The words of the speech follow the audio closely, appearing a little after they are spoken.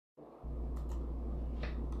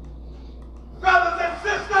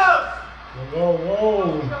Whoa,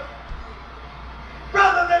 whoa.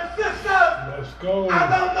 Brothers and sisters, Let's go.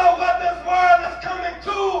 I don't know what this world is coming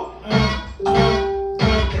to.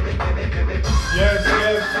 Yes,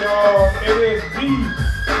 y'all. It is the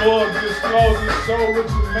Full Disclosure Show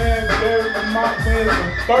with your man, Derek Lamont, man, the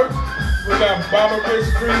first. We got Baba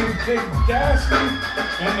Rich Green, Dick Dashley,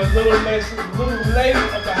 and the little lady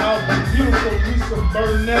of the house, the beautiful Lisa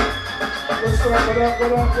Burnett. What's up, what up?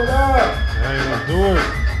 Hey, let's do it.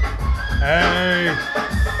 Hey.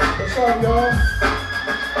 What's up, y'all?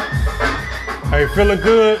 Hey, feeling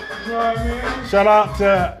good. You know what I mean? Shout out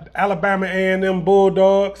to Alabama A&M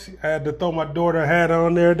Bulldogs. I had to throw my daughter hat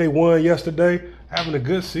on there. They won yesterday. Having a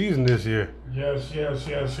good season this year. Yes,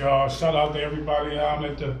 y'all. Shout out to everybody out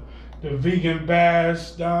at the vegan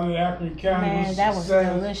bash down in Akron County. Man, that was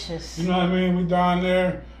delicious. You know what I mean? We down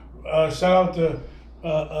there. Shout out to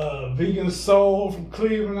Vegan Soul from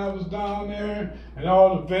Cleveland. I was down there, and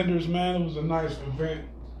all the vendors. Man, it was a nice event.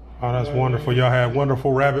 Oh, that's wonderful. Y'all had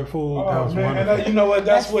wonderful rabbit food. That was wonderful. And you know what?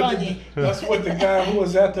 That's what funny. that's what the guy who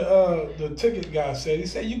was at the ticket guy said. He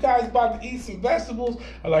said, "You guys about to eat some vegetables?"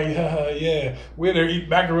 I'm like, yeah. We're there eat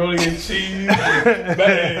macaroni and cheese,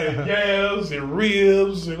 and yams and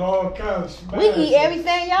ribs and all kinds of. We eat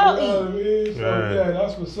everything y'all eat. I mean? So, yeah,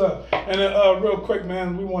 that's what's up. And real quick,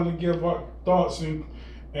 man, we want to give our thoughts and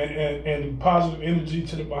positive energy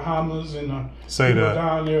to the Bahamas and people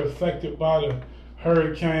down there affected by the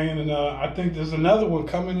hurricane, and I think there's another one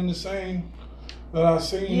coming in the same that I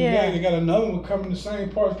seen. Yeah, they got another one coming in the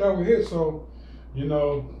same parts that were hit. So, you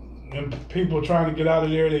know, and people trying to get out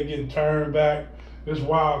of there, they getting turned back. It's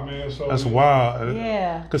wild, man. So that's wild.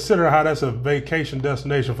 Yeah. Consider how that's a vacation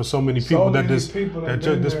destination for so many people that this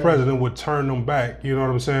president would turn them back. You know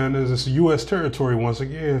what I'm saying? It's U.S. territory once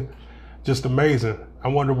again. Just amazing. I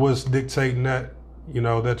wonder what's dictating that, you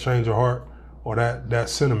know, that change of heart or that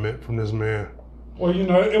sentiment from this man. Well, you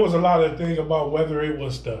know, it was a lot of things about whether it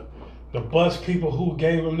was the bus people who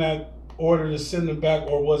gave him that order to send them back,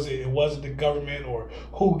 or was it wasn't the government, or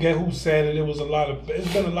who said it.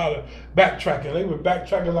 It's been a lot of backtracking. They were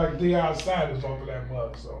backtracking like the outsiders over that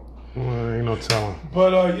bus. So ain't no telling.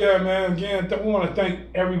 But yeah, man. Again, we want to thank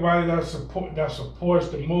everybody that supports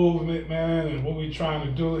the movement, man, and what we trying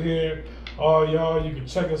to do here. All y'all, you can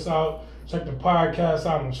check us out. Check the podcast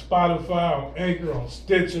out on Spotify, on Anchor, on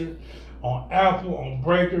Stitcher, on Apple, on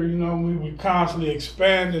Breaker. You know, we constantly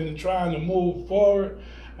expanding and trying to move forward.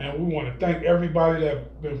 And we want to thank everybody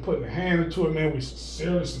that been putting a hand into it, man. We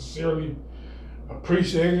sincerely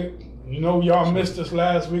appreciate it. You know, y'all missed us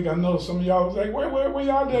last week. I know some of y'all was like, where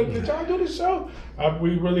y'all did? Did y'all do the show?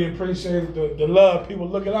 We really appreciate the love. People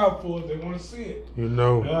looking out for us. They want to see it. You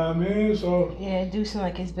know. You know what I mean? So yeah, it do seem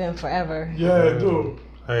like it's been forever. Yeah, it do.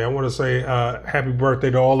 Hey, I want to say happy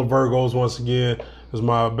birthday to all the Virgos once again. It was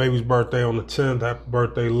my baby's birthday on the 10th. Happy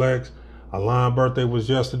birthday, Lex. Alon's birthday was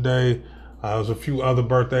yesterday. There's a few other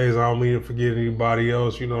birthdays. I don't mean to forget anybody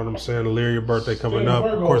else. You know what I'm saying? Illyria birthday coming up.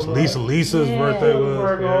 Of course, Lisa's birthday was.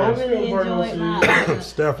 I really enjoyed my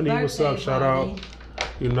Stephanie, what's up? Shout out.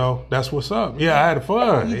 You know, that's what's up. Yeah, I had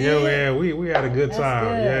fun. Yeah, we had a good time.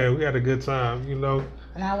 Good. Yeah, we had a good time. You know.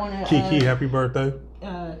 And I want to. Kiki, happy birthday.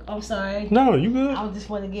 I'm sorry. No, you good. I just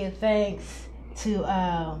want to give thanks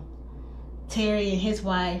to Terry and his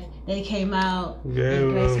wife. They came out and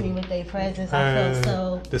graced me with their presence. I felt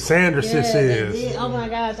so. The Sandersons. Oh my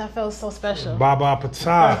gosh, I felt so special. Baba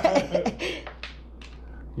Patah.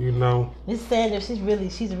 You know. Miss Sanders, she's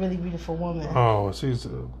a really beautiful woman. Oh, she's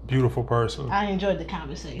a beautiful person. I enjoyed the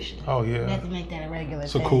conversation. Oh yeah. We have to make that a regular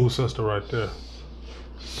It's thing. a cool sister right there.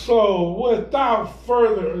 So without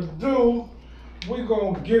further ado, we're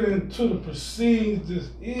gonna get into the proceedings this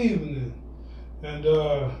evening. And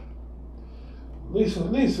Lisa,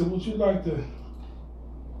 would you like to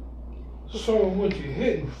show them what you're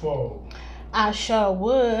hitting for? I sure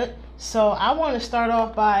would. So I want to start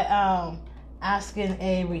off by asking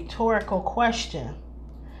a rhetorical question.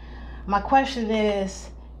 My question is,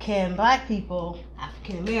 can black people,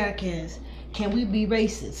 African Americans, can we be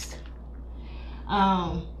racist?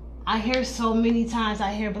 I hear so many times,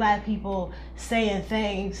 black people saying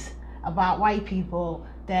things about white people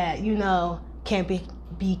that, you know, can't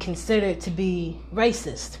be considered to be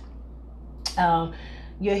racist.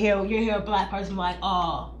 You hear a black person like,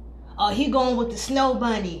 oh, he going with the snow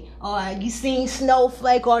bunny, or you seen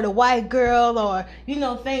Snowflake, or the white girl, or, you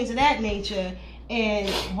know, things of that nature. And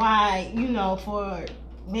why, you know, for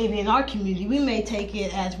maybe in our community, we may take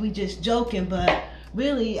it as we just joking, but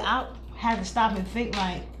really I had to stop and think,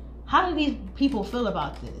 like, how do these people feel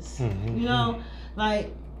about this? Mm-hmm. You know,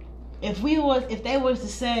 like, if they was to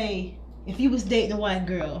say, if you was dating a white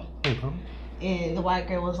girl, mm-hmm. And the white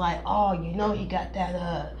girl was like, "Oh, you know he got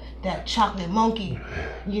that chocolate monkey.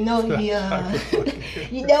 You know he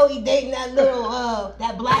you know he dating that little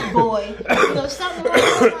that black boy. You know something like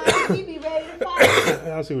that. He be ready to fight."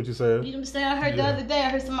 I see what you're saying. You know what I'm saying? I heard the other day. I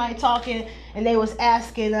heard somebody talking, and they was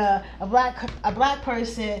asking a black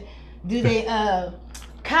person, do they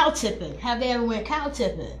cow tipping? Have they ever went cow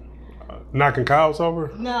tipping? Knocking cows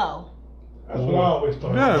over? No. That's what I always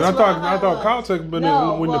thought. Yeah, That's I thought cow tipping, but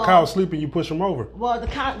when the cow's sleeping, you push them over. Well,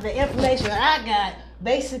 the information that I got,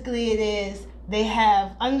 basically it is they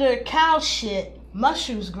have under cow shit,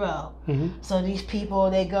 mushrooms grow. Mm-hmm. So these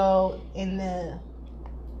people, they go in the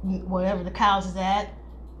wherever the cows is at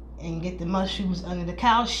and get the mushrooms under the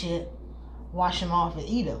cow shit, wash them off and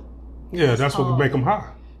eat them. Yeah, that's what would make them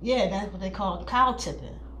high. Yeah, that's what they call cow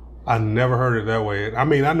tipping. I never heard it that way. I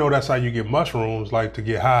mean, I know that's how you get mushrooms, like to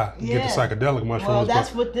get high, get the psychedelic mushrooms. Well,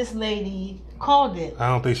 that's what this lady called it. I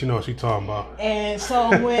don't think she knows what she's talking about. And so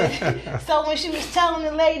when she was telling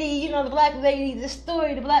the lady, you know, the black lady, this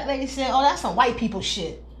story, the black lady said, "Oh, that's some white people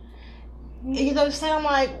shit." And you know what I'm saying? I'm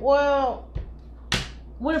like, well,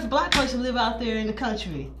 what if a black person live out there in the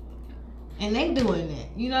country and they doing it?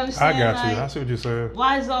 You know what I'm saying? I got like, you. I see what you're saying.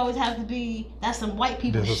 Why does it always have to be that's some white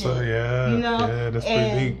people shit? Yeah, you know? yeah, that's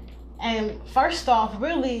pretty deep. And first off,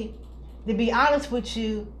 really, to be honest with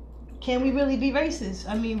you, can we really be racist?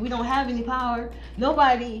 I mean, we don't have any power.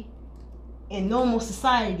 Nobody in normal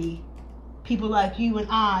society, people like you and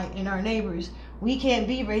I and our neighbors, we can't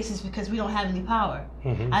be racist because we don't have any power.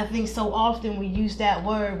 Mm-hmm. I think so often we use that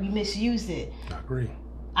word, we misuse it. I agree.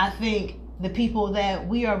 I think the people that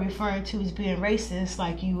we are referring to as being racist,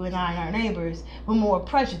 like you and I and our neighbors, we're more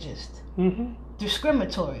prejudiced,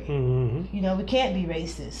 discriminatory. Mm-hmm. You know, we can't be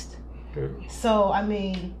racist. Yeah. So, I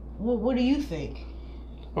mean, what do you think?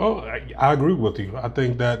 Well, I agree with you. I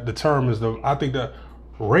think that the term is I think that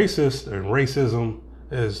racist and racism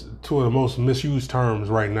is two of the most misused terms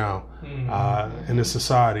right now in this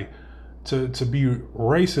society. To be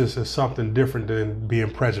racist is something different than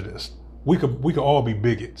being prejudiced. We could all be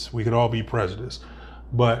bigots. We could all be prejudiced.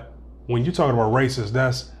 But when you're talking about racist,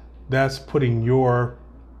 that's putting your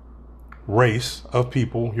race of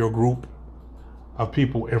people, your group of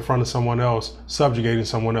people in front of someone else, subjugating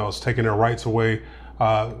someone else, taking their rights away,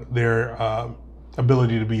 their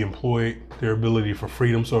ability to be employed, their ability for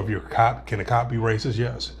freedom. So if you're a cop, can a cop be racist?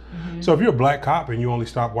 Yes. Mm-hmm. So if you're a black cop and you only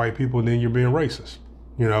stop white people, then you're being racist,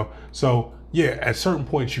 you know? So yeah, at certain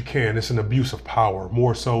points you can. It's an abuse of power,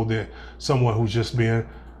 more so than someone who's just being,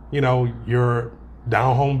 you know, you're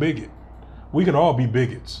down home bigot. We can all be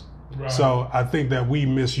bigots. Right. So I think that we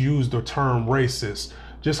misuse the term racist.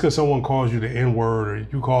 Just because someone calls you the N-word or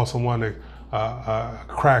you call someone a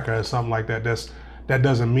cracker or something like that, that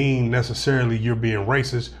doesn't mean necessarily you're being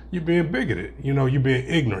racist. You're being bigoted. You know, you're being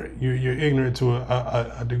ignorant. You're ignorant to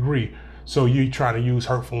a degree. So you try to use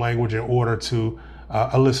hurtful language in order to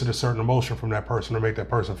elicit a certain emotion from that person or make that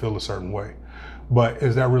person feel a certain way. But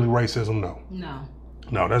is that really racism? No.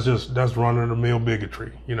 No, that's run-of-the-mill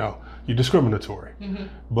bigotry. You know, you're discriminatory. Mm-hmm.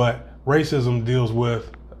 But racism deals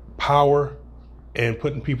with power and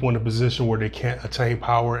putting people in a position where they can't attain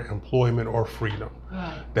power, employment, or freedom.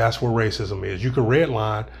 Right. That's what racism is. You can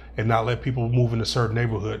redline and not let people move in a certain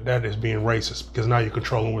neighborhood. That is being racist because now you're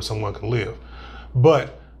controlling where someone can live.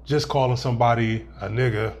 But just calling somebody a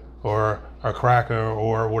nigga or a cracker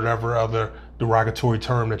or whatever other derogatory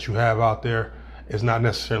term that you have out there is not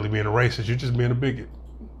necessarily being a racist. You're just being a bigot.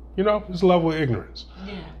 You know, it's a level of ignorance.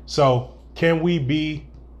 Yeah. So can we be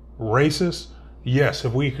racist? Yes,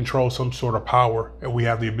 if we control some sort of power and we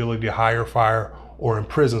have the ability to hire, fire, or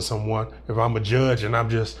imprison someone. If I'm a judge and I'm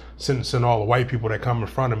just sentencing all the white people that come in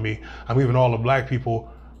front of me, I'm giving all the black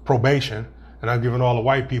people probation and I'm giving all the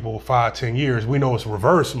white people 5-10 years. We know it's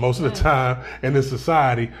reversed most of the time in this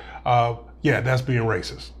society. Yeah, that's being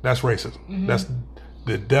racist. That's racism. Mm-hmm. That's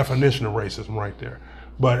the definition of racism right there.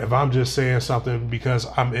 But if I'm just saying something because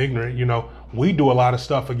I'm ignorant, you know, we do a lot of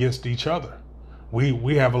stuff against each other.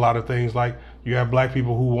 We have a lot of things like you have black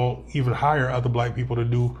people who won't even hire other black people to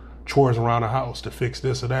do chores around the house to fix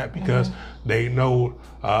this or that because they know,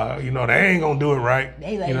 you know, they ain't gonna do it right.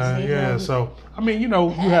 They lazy, you know, yeah. So I mean, you know,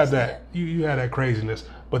 you have that, you had that craziness,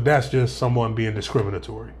 but that's just someone being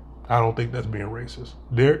discriminatory. I don't think that's being racist.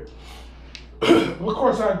 Derek? Well, of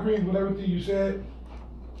course, I agree with everything you said.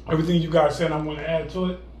 Everything you guys said, I'm going to add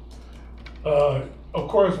to it. Of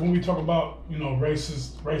course, when we talk about, you know,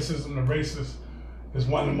 racism, the racist is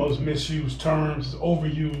one of the most misused terms, it's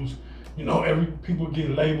overused. You know, people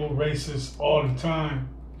get labeled racist all the time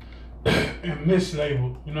and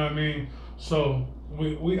mislabeled. You know what I mean? So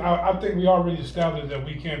I think we already established that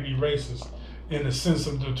we can't be racist. in the sense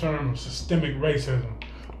of the term systemic racism.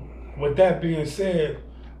 With that being said,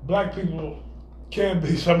 black people can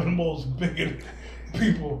be some of the most bigoted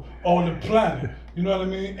people on the planet. You know what I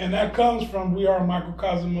mean? And that comes from we are a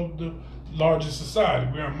microcosm of the larger society.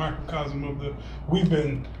 We are a microcosm of we've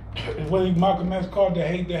been, what Malcolm X called the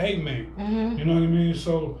hate made. You know what I mean?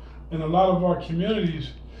 So in a lot of our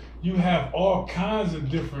communities, you have all kinds of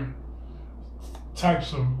different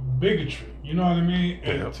types of bigotry, you know what I mean?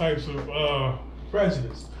 And types of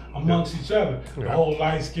prejudice amongst each other. The whole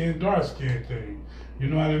light skin, dark skin thing. You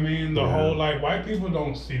know what I mean? The whole, like, white people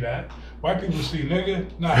don't see that. White people see nigga,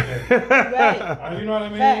 not nigga. Right. You know what I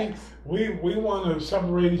mean? Facts. We want to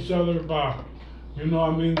separate each other by, you know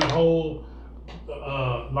what I mean, the whole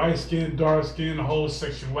light skin, dark skin, the whole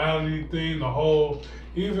sexuality thing, the whole,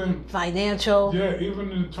 even financial. Yeah,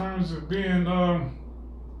 even in terms of being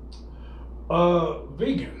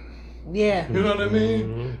vegan. Yeah. You know what I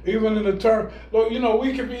mean? Even in the term, look, you know,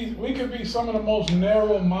 we could be some of the most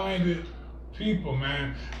narrow-minded people,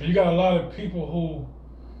 man. And you got a lot of people who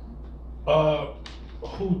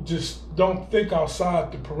just don't think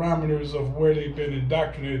outside the parameters of where they've been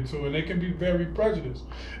indoctrinated to, and they can be very prejudiced,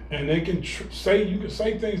 and they can you can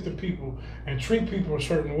say things to people and treat people a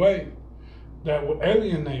certain way that will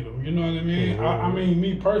alienate them. You know what I mean? I mean,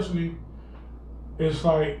 me personally, it's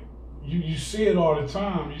like you see it all the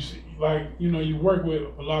time. You see, like, you know, you work with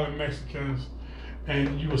a lot of Mexicans,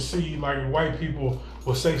 and you will see, like, white people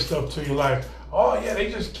will say stuff to you like, "Oh yeah,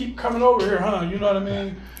 they just keep coming over here, huh?" You know what I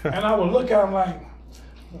mean? And I would look at them like,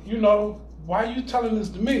 you know, why are you telling this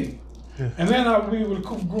to me? And then I would be with a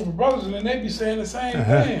group of brothers, and then they'd be saying the same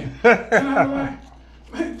thing. And I'm like,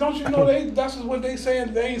 man, don't you know that's what they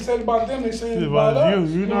saying? They ain't said about them, they saying about us.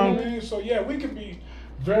 You know what I mean? So yeah, we can be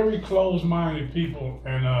very closed-minded people,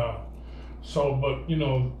 and but you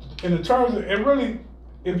know, in the terms of,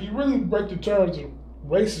 if you really break the terms of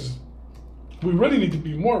racism, we really need to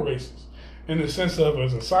be more racist in the sense of,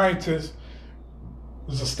 as a scientist,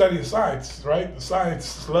 it's a study of science, right? The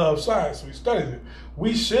scientists love science, so we studied it.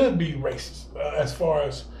 We should be racist as far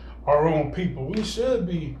as our own people. We should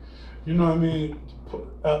be, you know what I mean,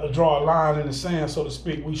 draw a line in the sand, so to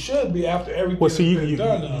speak. We should be after everything that's been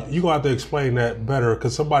done. You're going to have to explain that better,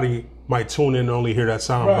 because somebody might tune in and only hear that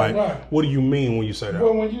sound bite. Right. What do you mean when you say that?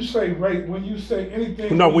 Well, when you say race, when you say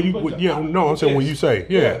anything... No, I'm saying when you say,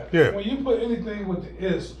 yeah. When you put anything with the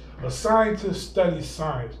is, a scientist studies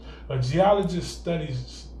science. A geologist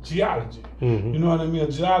studies geology. You know what I mean?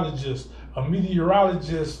 A geologist, a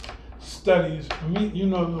meteorologist studies,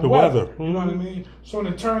 the weather. You know what I mean? So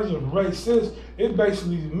in terms of racist, it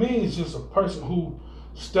basically means just a person who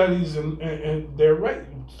studies and their race,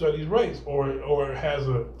 studies race, or has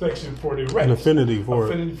an affection for their race, an affinity for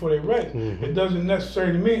their race. It doesn't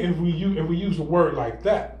necessarily mean if we use a word like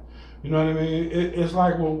that. You know what I mean? It's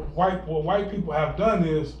like what white people have done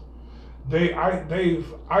is they've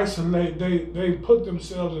isolated, they put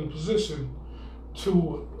themselves in position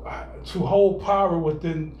to hold power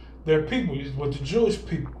within their people, with the Jewish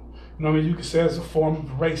people. You know what I mean? You could say it's a form of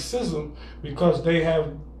racism because they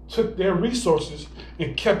have took their resources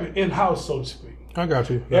and kept it in-house, so to speak. I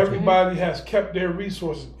got you. Everybody has kept their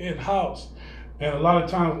resources in-house. And a lot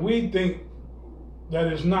of times we think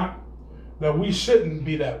that we shouldn't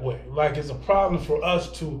be that way. Like, it's a problem for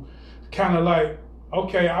us to kind of like,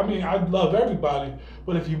 okay, I mean, I love everybody,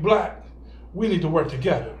 but if you're black, we need to work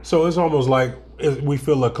together. So it's almost like we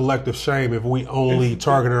feel a collective shame if we only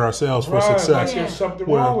targeted ourselves for success. Like there's something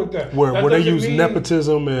wrong with that. Where they use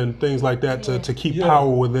nepotism and things like that to keep power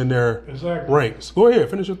within their ranks. Go ahead,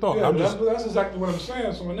 finish your thought. Yeah, that's exactly what I'm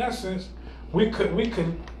saying. So in that sense, we could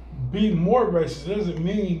be more racist. It doesn't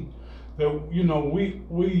mean that, you know,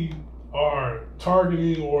 we are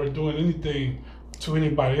targeting or doing anything to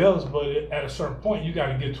anybody else, but at a certain point, you got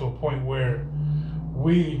to get to a point where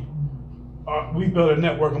we build a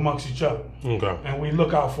network amongst each other, and we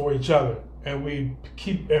look out for each other, and we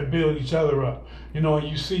keep and build each other up. You know, and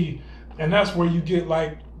you see, and that's where you get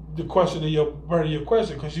like the question of your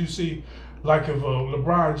question, because you see, like if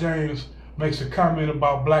LeBron James makes a comment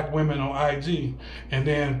about black women on IG, and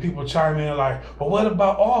then people chime in like, well, what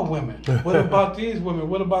about all women? What about these women?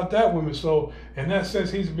 What about that woman? So in that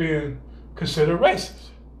sense, he's being considered racist.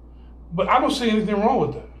 But I don't see anything wrong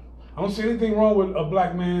with that. I don't see anything wrong with a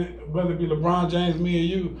black man, whether it be LeBron James, me,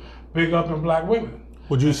 or you, big up in black women.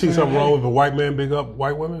 Would you see something wrong with a white man big up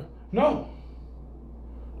white women? No.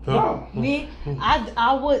 Me,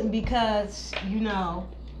 I wouldn't, because, you know,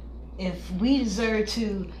 if we deserve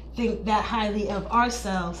to think that highly of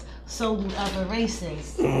ourselves, so do other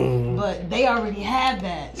races. But they already have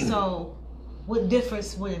that. So what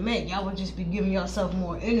difference would it make? Y'all would just be giving yourself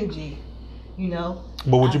more energy. You know.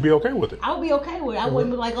 But would you be okay with it? I would be okay with it. I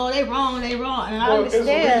wouldn't be like, oh, they wrong. And I Well, it's the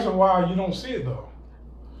understand. reason why you don't see it though.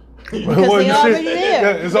 Because they already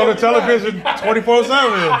there. It's on the television 24/7.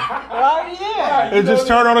 They're already there. It just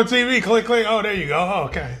turn on the TV, click, click. Oh, there you go. Oh,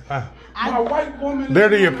 okay. My white woman. They're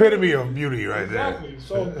the epitome of beauty right Exactly. there.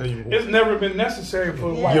 So it's never been necessary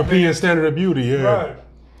for white European standard of beauty, yeah. Right.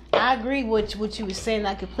 I agree with what you were saying.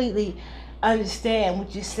 I completely understand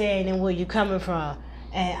what you're saying and where you're coming from.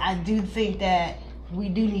 And I do think that we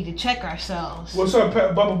do need to check ourselves. What's up,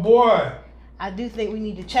 Bubba boy? I do think we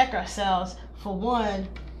need to check ourselves. For one,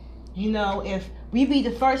 you know, if we be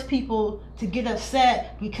the first people to get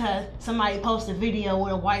upset because somebody posts a video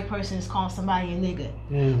where a white person is calling somebody a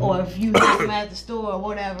nigga, or if you meet them at the store or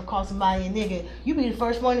whatever, call somebody a nigga, you be the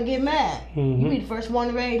first one to get mad. You be the first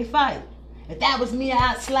one ready to fight. If that was me,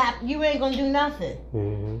 I'd slap. You ain't gonna do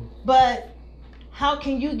nothing. But how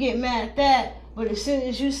can you get mad at that? But as soon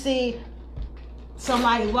as you see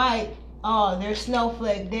somebody white, oh, they're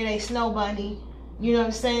snowflake, they're a snow bunny. You know what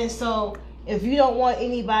I'm saying? So if you don't want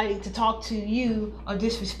anybody to talk to you or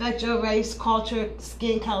disrespect your race, culture,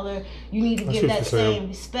 skin color, you need to give that same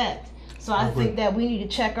respect. So I think that we need to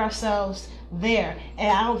check ourselves there. And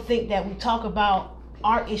I don't think that we talk about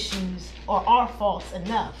our issues or our faults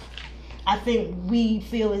enough. I think we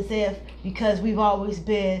feel as if because we've always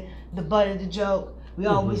been the butt of the joke, we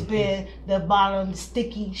always been the bottom,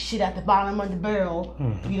 sticky shit at the bottom of the barrel.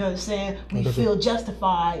 You know what I'm saying? We feel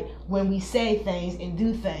justified when we say things and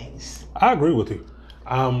do things. I agree with you.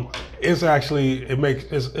 It's actually,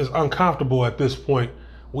 it's uncomfortable at this point.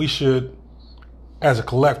 We should, as a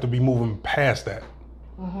collective, be moving past that.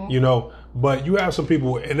 You know, but you have some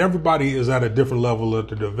people, and everybody is at a different level of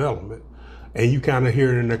the development. And you kind of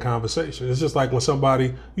hear it in their conversation. It's just like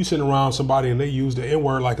when you sitting around somebody and they use the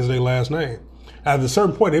N-word like it's their last name. At a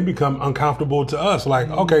certain point, it become uncomfortable to us. Like,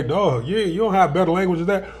 okay, dog, yeah, you don't have better language than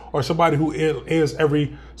that. Or somebody who ends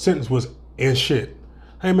every sentence was and shit.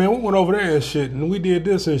 Hey, man, we went over there and shit, and we did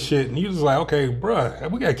this and shit. And you just like, okay, bruh,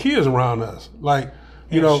 we got kids around us. Like,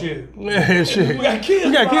 you know. Shit. And shit. We got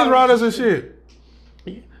kids around us and shit.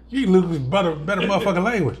 You lose better motherfucking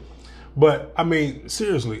language. But, I mean,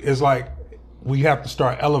 seriously, it's like we have to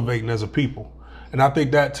start elevating as a people. And I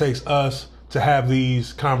think that takes us to have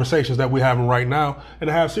these conversations that we're having right now and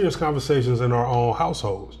to have serious conversations in our own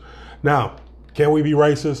households. Now, can we be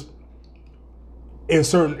racist? In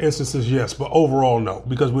certain instances, yes, but overall, no,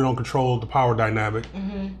 because we don't control the power dynamic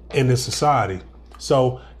in this society.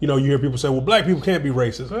 So, you know, you hear people say, well, black people can't be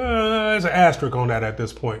racist. There's an asterisk on that at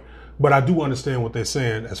this point. But I do understand what they're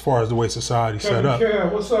saying as far as the way society's set up.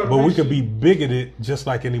 What's up, but we could be bigoted just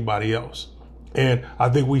like anybody else. And I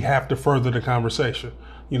think we have to further the conversation.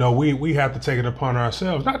 You know, we have to take it upon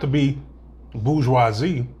ourselves, not to be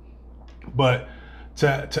bourgeoisie, but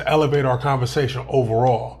to elevate our conversation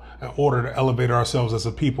overall in order to elevate ourselves as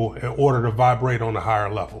a people, in order to vibrate on a higher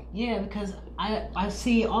level. Yeah, because I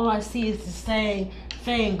see is the same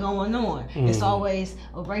thing going on. It's always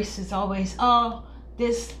a racist, always,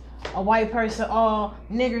 this, a white person,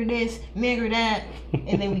 nigger this, nigger that,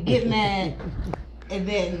 and then we get mad, and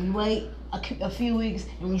then we wait a few weeks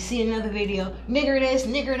and we see another video, nigger this,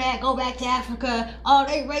 nigger that, go back to Africa, oh,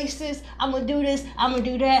 they racist, I'm gonna do this, I'm gonna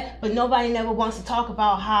do that, but nobody never wants to talk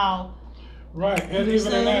about how. Right, and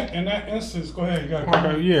even in that instance, go ahead, you got it.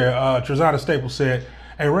 Okay, yeah, Trezada Staples said,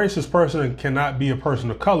 a racist person cannot be a person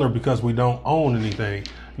of color because we don't own anything.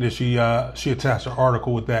 And then she attached an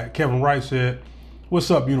article with that. Kevin Wright said, what's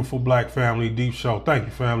up, beautiful black family, deep show. Thank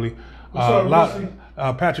you, family.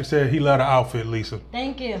 Patrick said he loved the outfit, Lisa.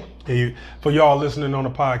 Thank you. For y'all listening on the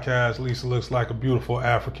podcast, Lisa looks like a beautiful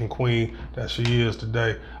African queen that she is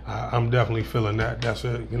today. I'm definitely feeling that. That's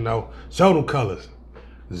it, you know. Show them colors.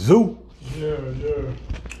 Zoo. Yeah.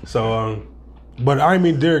 So, but I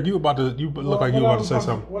mean, Derek, you look like you were about to say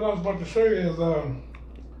something. What I was about to say is,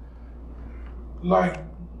 like,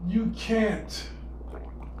 you can't.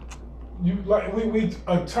 We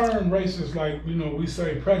term racist, like, you know, we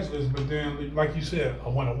say prejudice, but then, like you said,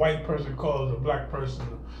 when a white person calls a black person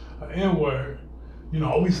an N-word, you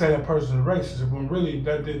know, we say that person is racist, when really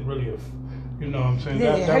that didn't really, you know what I'm saying?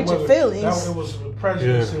 Yeah, that hurt your feelings. It was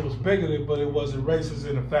prejudice, It was bigoted, but it wasn't racist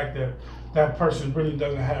in the fact that that person really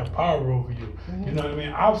doesn't have power over you. You know what I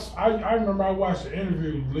mean? I remember I watched an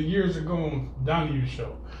interview years ago on Donahue's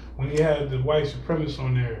show when he had the white supremacists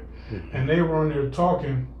on there, and they were on there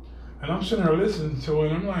talking. And I'm sitting there listening to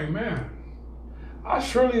it, and I'm like, man, I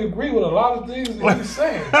surely agree with a lot of things that he's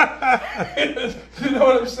saying. You know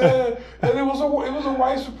what I'm saying? And it was a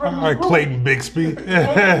white supremacist All right, group. Clayton Bixby. So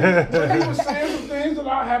he was saying some things things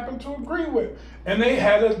that I happen to agree with. And they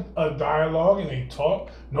had a dialogue and they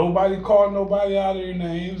talked. Nobody called nobody out of their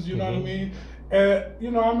names, you know what I mean? And,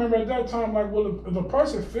 you know, I remember at that time, like, well, if the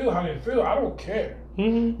person feel how they feel, I don't care.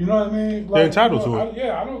 You know what I mean? Like, They're entitled to it.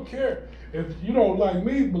 I don't care. If you don't like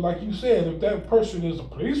me, but like you said, if that person is a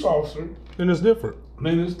police officer, then it's different.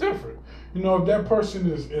 Then it's different. You know, if that person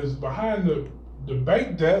is behind the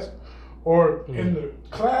bank desk or in the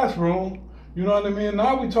classroom, you know what I mean?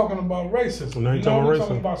 Now we're talking about racism. We're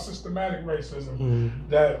talking about systematic racism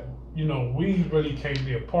that, you know, we really can't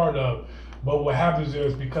be a part of. But what happens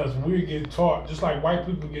is because we get taught, just like white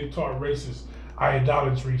people get taught racist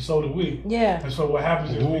idolatry, so do we. Yeah. And so what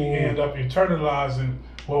happens is we end up internalizing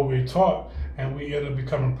what we're taught, and we end up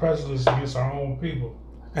becoming prejudiced against our own people.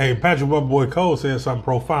 Hey, Patrick Boy Cole said something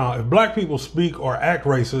profound. If black people speak or act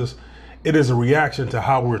racist, it is a reaction to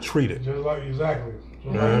how we're treated. Just like, exactly.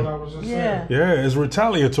 Just like what I was just saying. Yeah, it's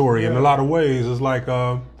retaliatory in a lot of ways. It's like,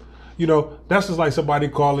 you know, that's just like somebody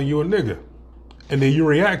calling you a nigga, and then you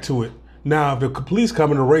react to it. Now, if the police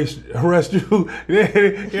come and arrest you,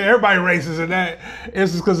 everybody racist in that.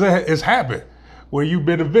 It's just because it's happened where you've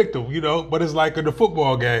been a victim, you know. But it's like in the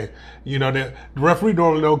football game, you know, the referee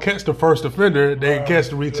normally don't catch the first offender; they catch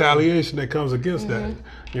the retaliation that comes against that.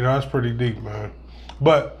 You know, that's pretty deep, man.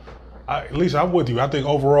 But at least I'm with you. I think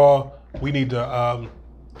overall we need to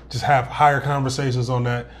just have higher conversations on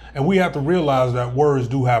that, and we have to realize that words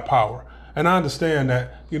do have power. And I understand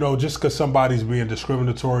that, you know, just because somebody's being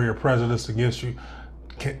discriminatory or prejudiced against you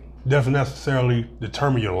doesn't necessarily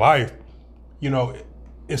determine your life. You know,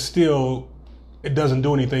 it doesn't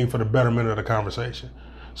do anything for the betterment of the conversation.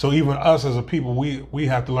 So even us as a people, we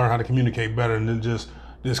have to learn how to communicate better than just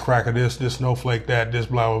this cracker, this snowflake, this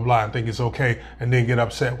blah, blah, blah, and think it's okay, and then get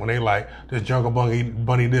upset when they like this jungle bunny,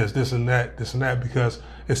 this and that, because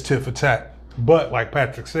it's tit for tat. But like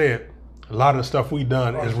Patrick said, a lot of the stuff we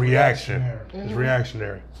done is reactionary. It's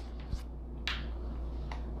reactionary.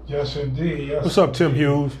 Yes, indeed. Yes, what's up, Tim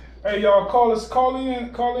Hughes? Hey, y'all, call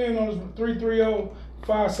in on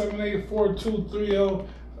 330-578-4230.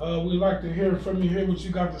 We'd like to hear from you, hear what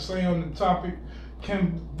you got to say on the topic.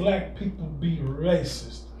 Can black people be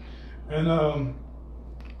racist? And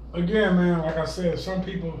again, man, like I said, some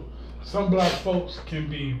black folks can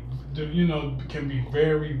be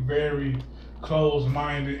very, very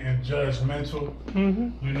closed-minded and judgmental,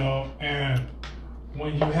 you know, and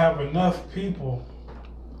when you have enough people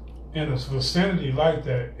in a vicinity like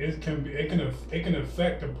that, it can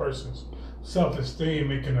affect a person's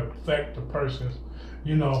self-esteem. It can affect the person's,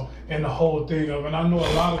 you know, and the whole thing of. And I know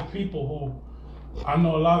a lot of people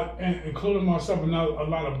including myself, and a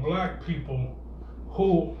lot of black people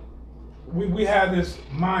who we have this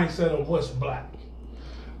mindset of what's black.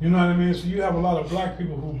 You know what I mean? So you have a lot of black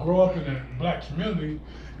people who grow up in the black community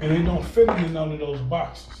and they don't fit into none of those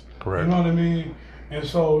boxes. Correct. You know what I mean? And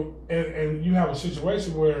so, and you have a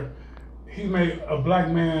situation where a black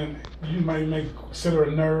man, you may consider a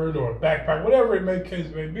nerd or a backpack, whatever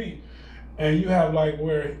case may be. And you have like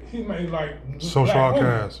where he may like social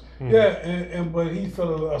outcast. Yeah, but he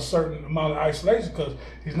feel a certain amount of isolation because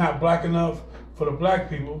he's not black enough for the black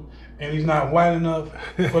people, and he's not white enough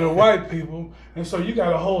for the white people, and so you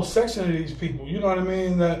got a whole section of these people, you know what I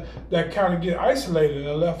mean, that kind of get isolated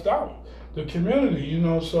and left out the community, you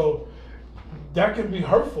know, so that can be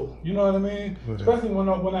hurtful, you know what I mean, especially when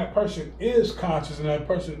that person is conscious and that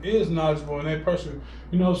person is knowledgeable and that person,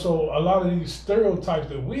 you know, so a lot of these stereotypes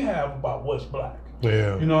that we have about what's black.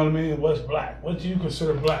 Yeah. You know what I mean? What's black? What do you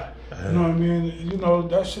consider black? You know what I mean? You know,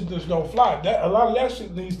 that shit just don't fly. A lot of that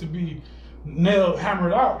shit needs to be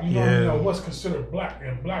hammered out. You know what's considered black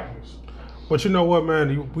and blackness. But you know what,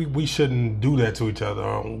 man? We shouldn't do that to each other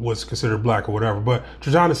on what's considered black or whatever. But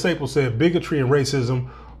Trajana Staples said bigotry and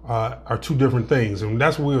racism are two different things. And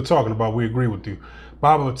that's what we were talking about. We agree with you.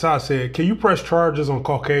 Baba Matai said, can you press charges on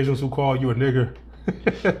Caucasians who call you a nigger?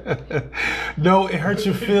 No, it hurts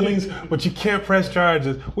your feelings, but you can't press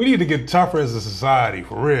charges. We need to get tougher as a society,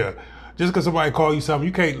 for real. Just because somebody call you something,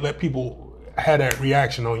 you can't let people have that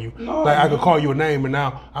reaction on you. No, like, I could call you a name and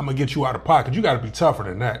now I'm going to get you out of pocket. You got to be tougher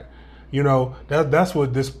than that. You know, that's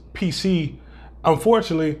what this PC,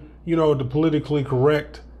 unfortunately, you know, the politically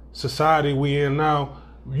correct society we in now,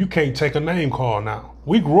 you can't take a name call now.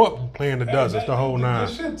 We grew up playing the dozens the whole nine.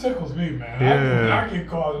 This shit tickles me, man. Yeah. I get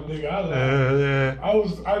called a nigga. I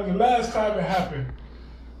laugh. The last time it happened,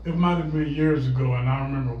 it might have been years ago, and I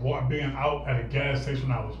remember being out at a gas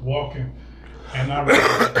station. I was walking, and I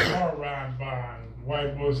remember a car riding by, and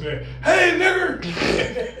white boy said, "Hey, nigger,"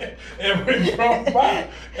 and we drove by,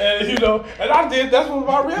 and you know, and I did. That's what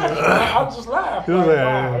my reaction. I just laughed. Like,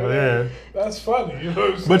 wow, yeah. That's funny. You know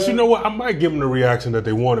what I'm saying? But you know what? I might give them the reaction that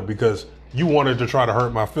they wanted because you wanted to try to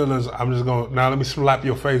hurt my feelings. I'm just gonna now let me slap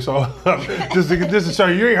your face off just to show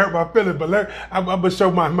you ain't hurt my feelings. But I'm gonna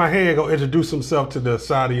show my hand gonna introduce himself to the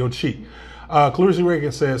side of your cheek. Clarissa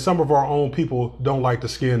Reagan said, some of our own people don't like the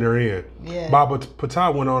skin they're in. Yeah. Baba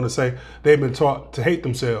Patah went on to say they've been taught to hate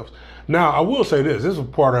themselves. Now, I will say this. This is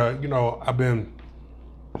part of, you know, I've been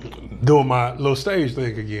doing my little stage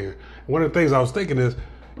thing again. One of the things I was thinking is,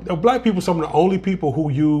 you know, black people are some of the only people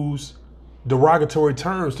who use derogatory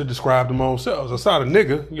terms to describe them own selves. Aside a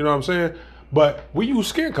nigga, you know what I'm saying? But we use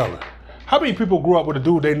skin color. How many people grew up with a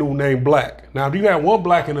dude they knew named Black? Now, if you had one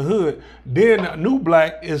black in the hood, then a new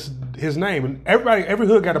black is his name. And every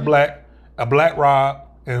hood got a black Rob,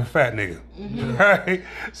 and a fat nigga. Mm-hmm. Right?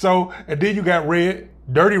 So, and then you got red,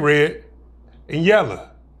 dirty red, and yellow.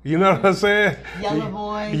 You know what I'm saying?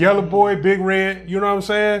 Yellow boy, big red, you know what I'm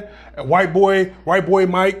saying? White boy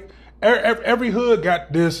Mike. Every hood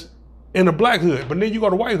got this in a black hood. But then you go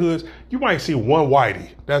to white hoods, you might see one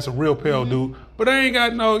whitey. That's a real pale dude. But they ain't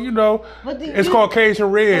got no, you know, it's Caucasian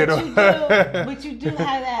red. But you do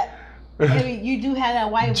have that, you do have that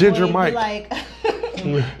white Ginger boy. Mike.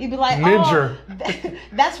 You'd be like, Ninja. Oh,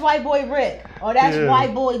 that's white boy Rick. Or that's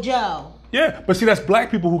white boy Joe. Yeah, but see, that's black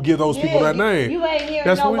people who give those people that name. You ain't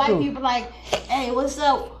hearing no white people like, hey, what's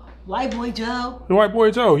up, white boy Joe? The white boy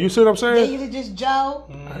Joe. You see what I'm saying? Yeah, you just Joe.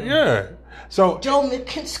 Yeah. So Joe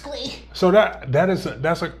McKinsley. So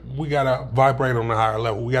that's we gotta vibrate on a higher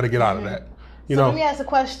level. We gotta get out of that. You know. Let me ask a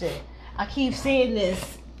question. I keep seeing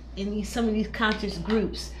this in some of these conscious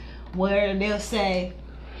groups where they'll say,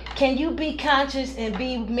 "Can you be conscious and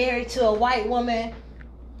be married to a white woman?"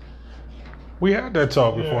 We had that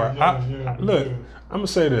talk before. Look, I'm gonna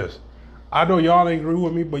say this. I know y'all ain't agree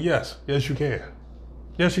with me, but yes, you can.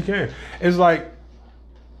 Yes, you can. It's like,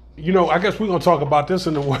 you know, I guess we're gonna talk about this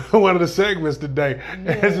in one of the segments today.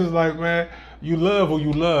 Yeah. It's just like, man, you love who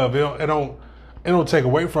you love. It don't take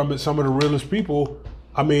away from it. Some of the realest people.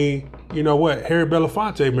 I mean, you know what? Harry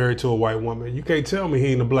Belafonte married to a white woman. You can't tell me he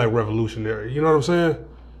ain't a black revolutionary. You know what I'm saying?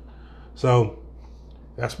 So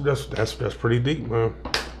that's pretty deep, man.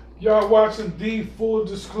 Y'all watching the Full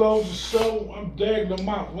Disclosure Show. I'm Derek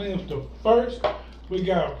Lamont Williams the first. We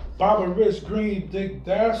got Baba Rich Green, Dick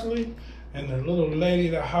Dashley, and the little lady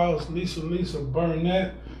of the house, Lisa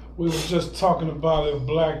Burnett. We were just talking about if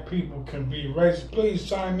black people can be racist. Please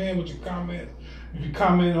chime in with your comment. If you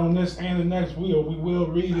comment on this and the next, we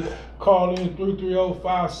will read it. Call in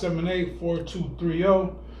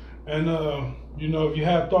 330-578-4230. And you know, if you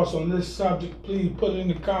have thoughts on this subject, please put it in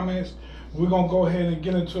the comments. We're gonna go ahead and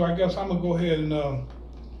get into. I guess I'm gonna go ahead and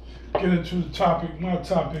get into the topic. My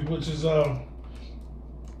topic, which is well,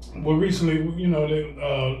 recently, you know,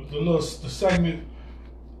 the segment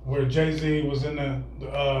where Jay-Z was in the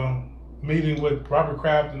meeting with Robert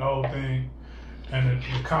Kraft and the whole thing, and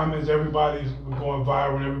the comments, everybody's going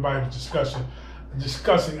viral and everybody was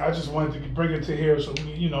discussing. I just wanted to bring it to here, so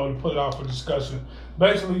you know, to put it out for discussion.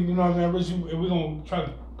 Basically, you know what I mean. We're gonna try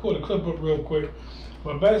to pull the clip up real quick,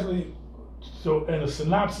 but basically. So, and the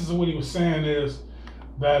synopsis of what he was saying is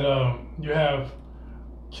that you have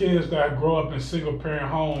kids that grow up in single-parent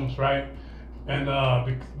homes, right, and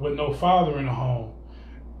with no father in the home,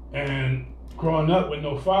 and growing up with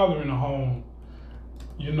no father in the home,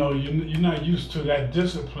 you know, you're not used to that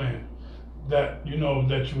discipline that you know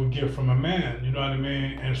that you would get from a man. You know what I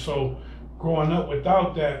mean? And so, growing up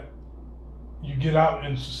without that, you get out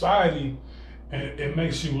in society, and it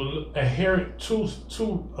makes you adherent to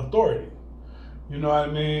authority. You know what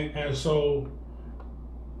I mean? And so,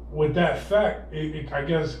 with that fact, I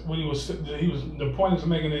guess what the point is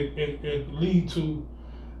making it lead to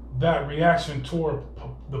that reaction toward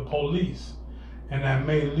the police, and that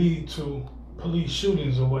may lead to police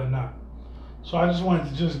shootings or whatnot. So I just wanted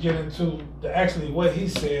to just get into actually what he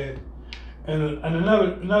said, and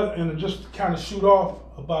another and just kind of shoot off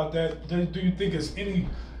about that. Do you think there's any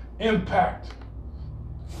impact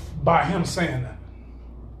by him saying that?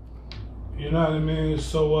 You know what I mean?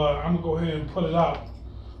 So I'm gonna go ahead and put it out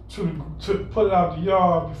to put it out to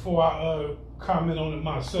y'all before I comment on it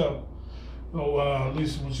myself. So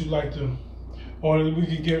Lisa, would you like to, or we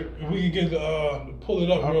could get pull it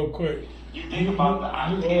up real quick. You think about the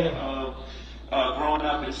idea of growing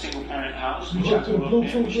up in a single parent house, which I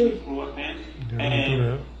grew up in,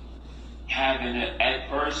 and having an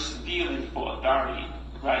adverse feeling for authority.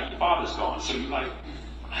 Right, your father's gone, so you're like,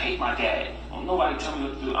 I hate my dad. Don't nobody tell me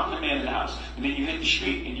what to do. I'm the man in the house. And then you hit the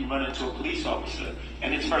street and you run into a police officer.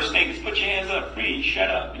 And his first thing is, put your hands up, freeze, shut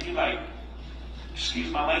up. And you're like,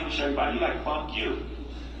 excuse my language, everybody. You're like, fuck you.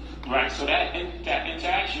 Right? So that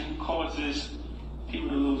interaction causes people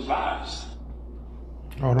to lose lives.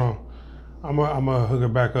 Hold on. I'm gonna hook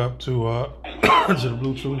it back up to to the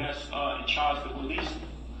Bluetooth. That's in charge of the police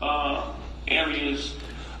areas.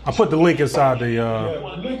 I put the link inside the.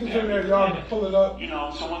 The link is in there. Y'all can pull it up. You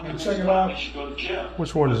know, someone and check it out. They should go to jail.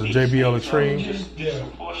 Which one is it? JBL Extreme?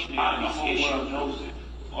 Disproportionately, these issues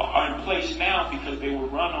are in place now because they were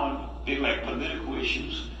run on. They like political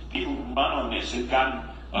issues. People who run on this have gotten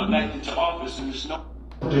elected to office, and there's no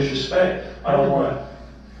disrespect. I don't want.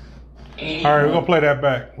 All right, we're gonna play that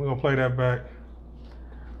back.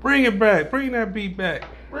 Bring it back. Bring that beat back.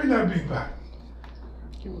 Bring that beat back.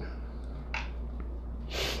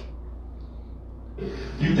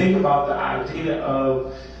 You think about the idea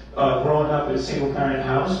of growing up in a single-parent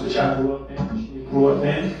house, which I grew up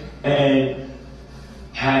in, and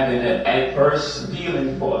having an adverse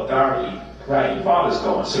feeling for authority. Right, your father's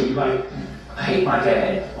gone, so you're like, I hate my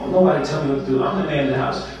dad. Oh, nobody tell me what to do. I'm the man in the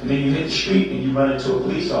house. And then you hit the street and you run into a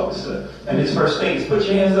police officer. And his first thing is, put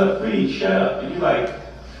your hands up, freeze, shut up. And you're like,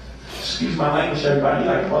 excuse my language, everybody.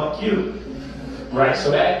 You're like, fuck you. Right?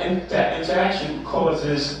 So that interaction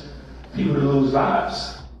causes people to lose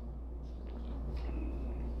lives.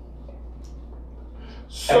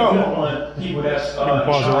 So, and we don't want people that's in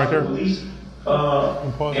charge of police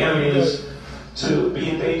areas to be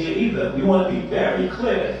in danger either. We want to be very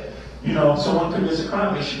clear. You know, if someone commits a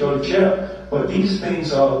crime, they should go to jail. But these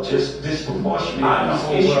things are just disproportionate. The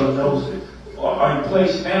whole world knows it. Are in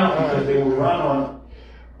place now because they were run on.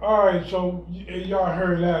 All right, so y'all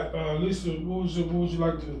heard that. Lisa, what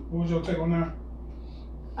was your take on that?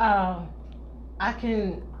 I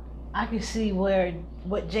can see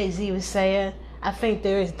what Jay-Z was saying. I think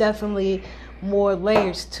there is definitely more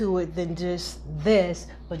layers to it than just this,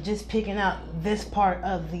 but just picking out this part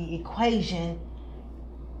of the equation.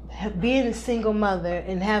 Being a single mother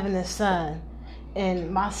and having a son,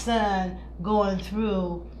 and my son going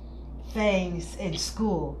through things in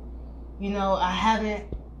school. You know,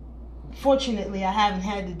 fortunately, I haven't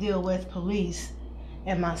had to deal with police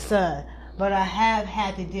and my son, but I have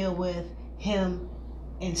had to deal with him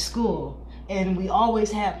in school. And we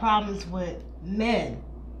always had problems with men.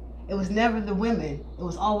 It was never the women, it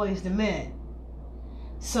was always the men.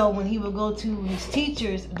 So when he would go to his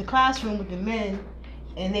teachers, the classroom with the men,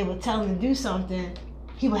 and they would tell him to do something,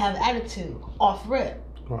 he would have attitude, off rip.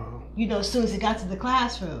 Wow. You know, as soon as he got to the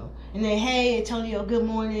classroom. And then, hey, Antonio, good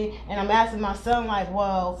morning. And I'm asking my son, like,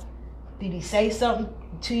 well, did he say something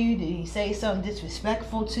to you? Did he say something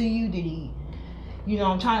disrespectful to you? Did he, you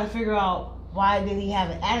know, I'm trying to figure out why did he have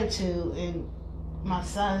an attitude. And my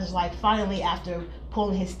son's like, finally, after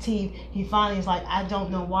pulling his teeth, he finally is like, I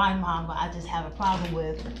don't know why, Mom, but I just have a problem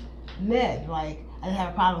with men. Like, I didn't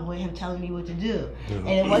have a problem with him telling me what to do. Yeah. And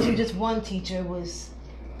it wasn't just one teacher, it was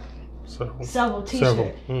several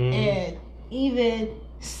teachers. Mm-hmm. And even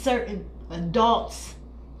certain adults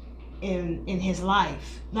in his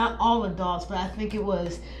life. Not all adults, but I think it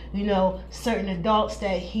was, you know, certain adults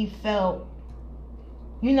that he felt,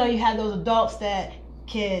 you know, you have those adults that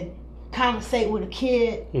can conversate with a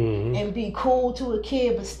kid and be cool to a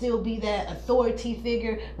kid but still be that authority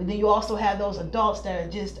figure. But then you also have those adults that are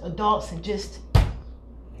just adults and just,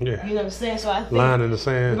 yeah, you know what I'm saying? So I think, line in the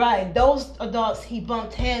sand. Right, those adults he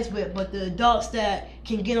bumped heads with, but the adults that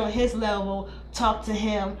can get on his level, talk to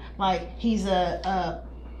him like he's a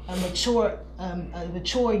mature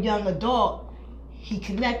young adult, he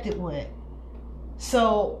connected with.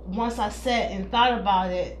 So once I sat and thought about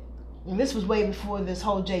it, and this was way before this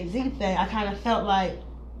whole Jay-Z thing, I kind of felt like,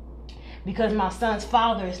 because my son's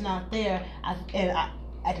father is not there, at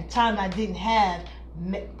the time I didn't have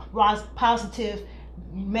positive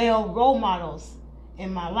male role models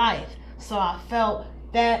in my life. So I felt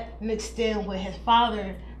that mixed in with his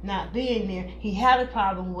father not being there, he had a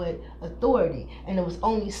problem with authority. And it was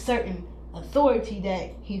only certain authority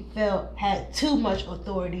that he felt had too much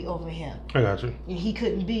authority over him. I got you. And he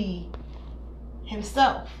couldn't be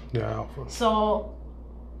himself. Yeah, alpha. So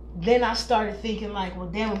then I started thinking like, well,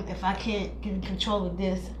 damn, if I can't get control of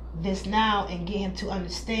this now and get him to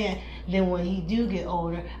understand, then when he do get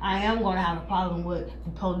older, I am going to have a problem with the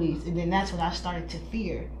police. And then that's what I started to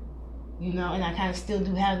fear, you know, and I kind of still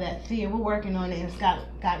do have that fear. We're working on it, and it's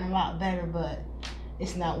gotten a lot better, but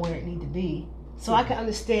it's not where it need to be. So I can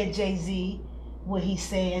understand Jay-Z, what he's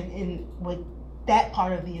saying, and with that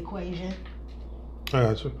part of the equation. I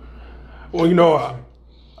got you. Well, you know,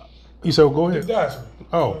 You said, go ahead. That's me.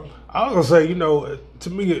 Oh, I was gonna say, you know, to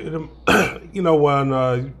me, you know,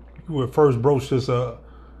 when you were first broached this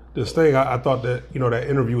thing, I thought that, you know, that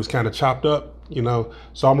interview was kind of chopped up, you know.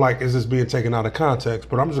 So I'm like, is this being taken out of context?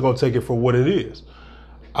 But I'm just gonna take it for what it is.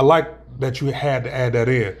 I like that you had to add that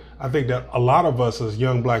in. I think that a lot of us as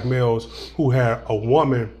young black males who had a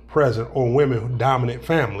woman present or women who dominant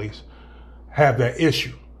families have that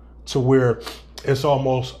issue to where it's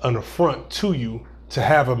almost an affront to you to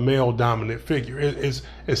have a male dominant figure. It's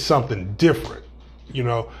something different, you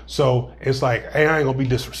know? So it's like, hey, I ain't gonna be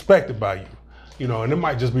disrespected by you, you know, and it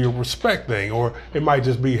might just be a respect thing, or it might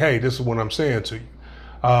just be, hey, this is what I'm saying to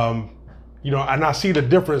you. You know, and I see the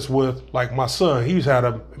difference with like my son, he's had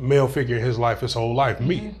a male figure in his life his whole life,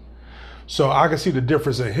 me. So I can see the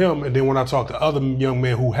difference in him. And then when I talk to other young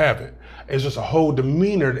men who haven't, it's just a whole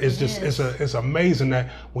demeanor. It's just, it's amazing that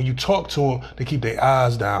when you talk to them, they keep their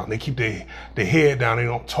eyes down, they keep their head down, they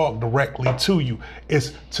don't talk directly to you.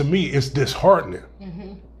 To me, it's disheartening.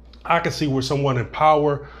 I can see where someone in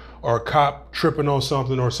power or a cop tripping on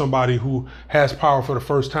something, or somebody who has power for the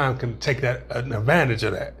first time can take an advantage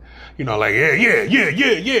of that. You know, like, yeah,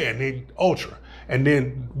 and then ultra. And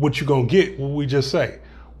then what you gonna get, what we just say,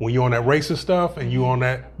 when you're on that racist stuff and you on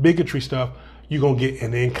that bigotry stuff, you're gonna get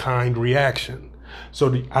an in-kind reaction.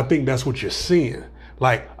 So I think that's what you're seeing.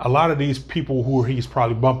 Like a lot of these people who he's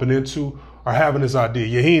probably bumping into are having this idea,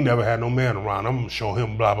 yeah, he ain't never had no man around, I'm gonna show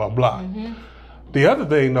him blah, blah, blah. The other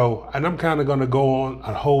thing though, and I'm kind of gonna go on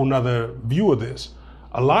a whole nother view of this,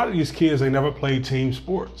 a lot of these kids, they never played team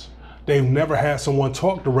sports. They've never had someone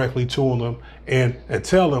talk directly to them and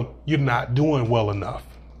tell them, you're not doing well enough.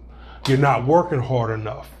 You're not working hard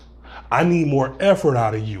enough. I need more effort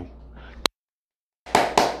out of you.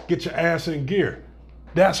 Get your ass in gear.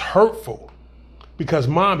 That's hurtful because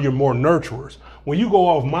mom, you're more nurturers. When you go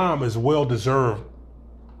off, mom is well-deserved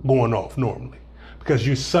going off normally because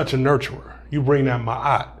you're such a nurturer. You bring that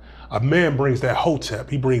ma'at. A man brings that hotep.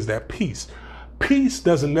 He brings that peace. Peace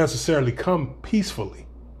doesn't necessarily come peacefully.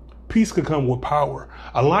 Peace could come with power.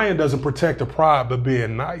 A lion doesn't protect the pride by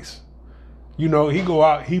being nice. You know, he go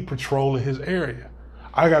out, he patrolling his area.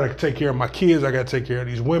 I got to take care of my kids. I got to take care of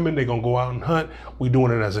these women. They're going to go out and hunt. We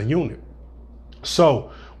doing it as a unit.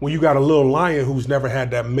 So when you got a little lion who's never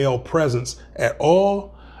had that male presence at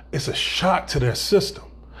all, it's a shock to their system.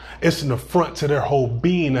 It's an affront to their whole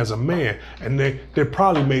being as a man. And they're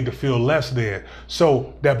probably made to feel less than.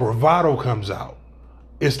 So that bravado comes out.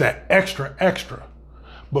 It's that extra.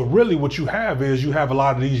 But really what you have is you have a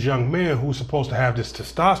lot of these young men who's supposed to have this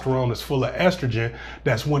testosterone that's full of estrogen.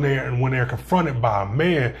 That's when they're confronted by a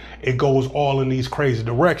man, it goes all in these crazy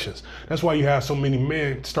directions. That's why you have so many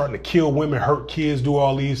men starting to kill women, hurt kids, do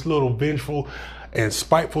all these little vengeful and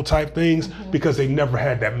spiteful type things because they never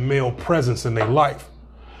had that male presence in their life.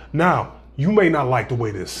 Now, you may not like the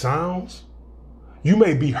way this sounds. You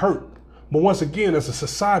may be hurt. But once again, as a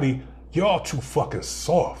society, y'all too fucking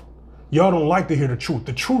soft. Y'all don't like to hear the truth.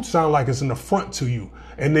 The truth sounds like it's an affront to you.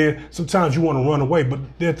 And then sometimes you want to run away, but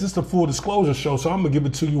this is a full disclosure show, so I'm going to give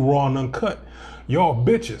it to you raw and uncut. Y'all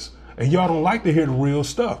bitches. And y'all don't like to hear the real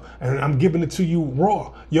stuff. And I'm giving it to you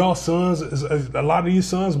raw. Y'all sons, a lot of these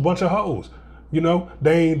sons, a bunch of hoes. You know,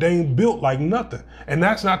 they ain't built like nothing. And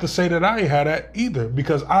that's not to say that I ain't had that either,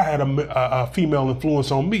 because I had a female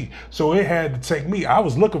influence on me. So it had to take me. I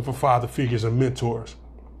was looking for father figures and mentors.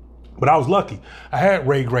 But I was lucky. I had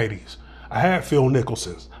Ray Grady's. I had Phil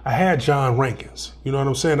Nicholson's. I had John Rankin's. You know what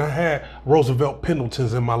I'm saying? I had Roosevelt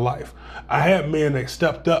Pendleton's in my life. I had men that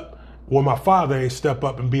stepped up when my father ain't step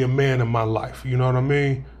up and be a man in my life. You know what I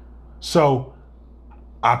mean? So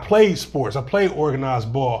I played sports. I played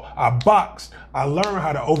organized ball. I boxed. I learned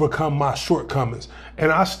how to overcome my shortcomings.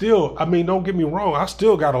 And I still, don't get me wrong, I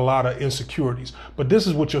still got a lot of insecurities. But this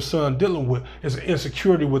is what your son dealing with, is an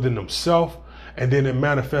insecurity within himself. And then it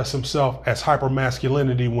manifests himself as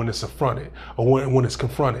hypermasculinity when it's affronted or when it's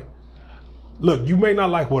confronted. Look, you may not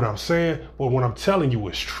like what I'm saying, but what I'm telling you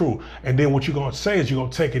is true. And then what you're going to say is you're going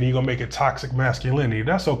to take it and you're going to make it toxic masculinity.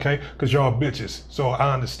 That's okay, because y'all bitches. So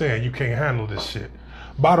I understand you can't handle this shit.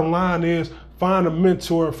 Bottom line is, find a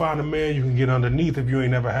mentor, find a man you can get underneath if you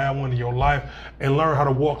ain't never had one in your life, and learn how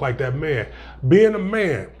to walk like that man. Being a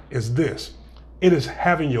man is this. It is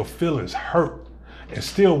having your feelings hurt and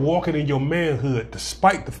still walking in your manhood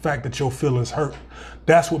despite the fact that your feelings hurt.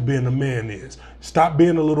 That's what being a man is. Stop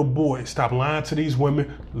being a little boy. Stop lying to these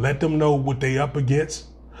women. Let them know what they up against.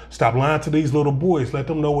 Stop lying to these little boys. Let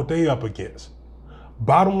them know what they up against.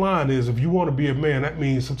 Bottom line is, if you want to be a man, that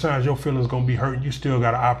means sometimes your feelings going to be hurt. You still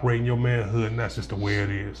got to operate in your manhood, and that's just the way it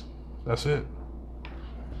is. That's it.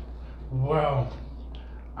 Well,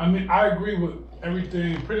 I mean, I agree with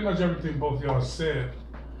everything, pretty much everything both y'all said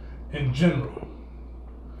in general.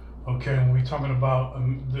 Okay, when we talking about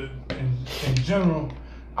in general,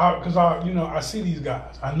 because I see these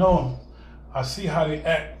guys, I know them, I see how they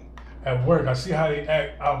act at work, I see how they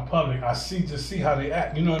act out in public, I see how they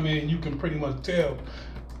act. You know what I mean? You can pretty much tell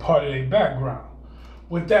part of their background.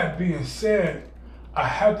 With that being said, I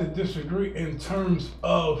have to disagree in terms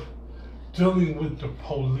of dealing with the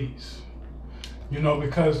police.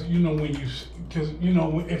 Because if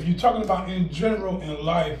you're talking about in general in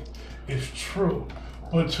life, it's true.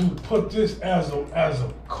 But to put this as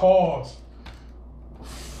a cause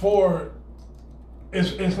for,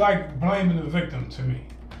 it's like blaming the victim to me.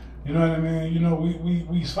 You know what I mean?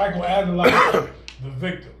 We psychoanalyze the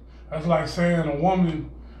victim. That's like saying a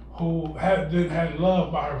woman who had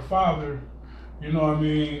love by her father. You know what I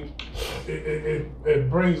mean? It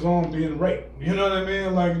brings on being raped. You know what I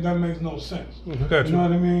mean? Like, that makes no sense. You know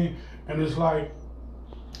what I mean? And it's like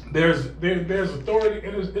there's authority,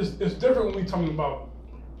 and it's different when we talking about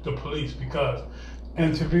the police, because,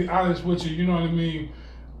 and to be honest with you, you know what I mean?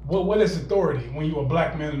 What is authority when you're a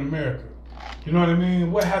black man in America? You know what I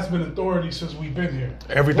mean? What has been authority since we've been here?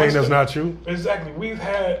 Everything that's not you. Exactly. We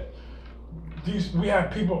had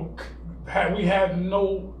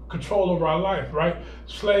no control over our life, right?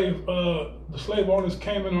 The slave owners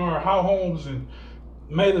came into our homes and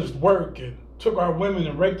made us work and took our women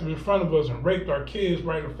and raped them in front of us and raped our kids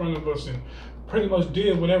right in front of us and pretty much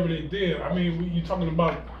did whatever they did. I mean, you're talking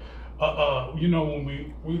about,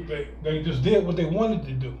 when they just did what they wanted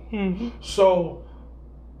to do. Mm-hmm. So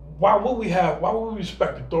why would we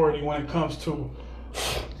respect authority when it comes to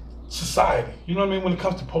society? You know what I mean? When it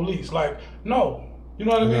comes to police, like, no. You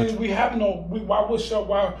know what I mean? We have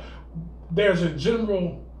why there's a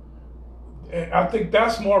general, I think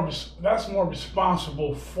that's more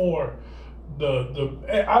responsible for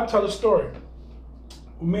I'll tell a story.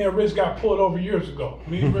 Me and Rich got pulled over years ago.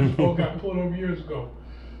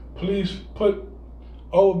 Police put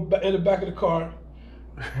in the back of the car.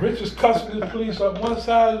 Rich is cussing the police up one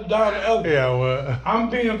side, down the other. Yeah, well. I'm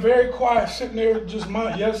being very quiet, sitting there, just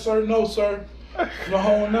yes sir, no sir, the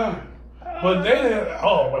whole nine. But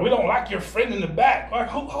we don't like your friend in the back. Like,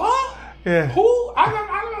 who? Huh? Yeah. Who? I'm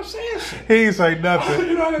not saying shit. He ain't say nothing.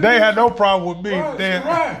 You know what I mean? They had no problem with me.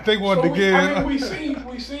 Right. They wanted to get. We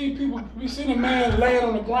seen a man laying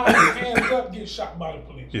on the ground, hands up, get shot by the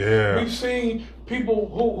police. Yeah. We've seen people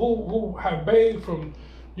who have begged from,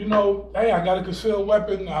 hey, I got a concealed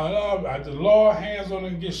weapon. The law, hands on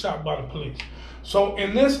it, and get shot by the police. So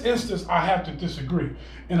in this instance, I have to disagree.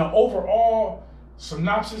 In an overall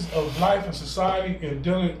synopsis of life and society and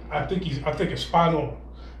dealing, I think it's spot on.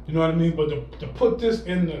 You know what I mean? But to put this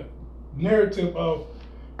in the narrative of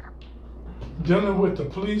dealing with the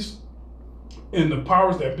police and the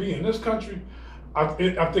powers that be in this country, I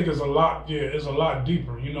think it's a lot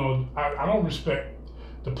deeper. I don't respect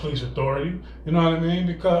the police authority. You know what I mean?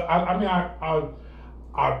 Because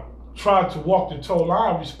I try to walk the toe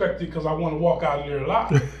line. I respect it because I want to walk out of there alive.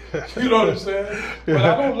 You know what I'm saying? But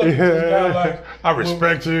I don't look at this guy like, I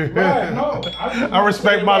respect you. Right, no. I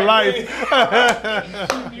respect my life.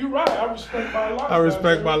 You're right. I respect my life. I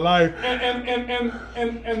respect my life.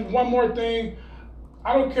 And one more thing,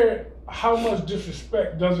 I don't care how much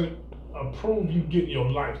disrespect doesn't approve you get your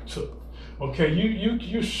life took. Okay,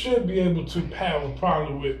 you should be able to have a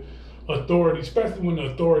problem with authority, especially when the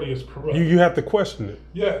authority is corrupt. You have to question it.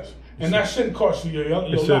 Yes, and that shouldn't cost you your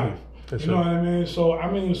life. You know what I mean?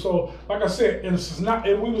 So like I said,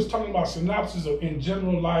 we was talking about synopsis of in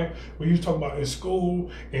general life, where you talk about in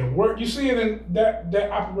school, in work. You see it in that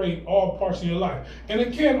operate all parts of your life. And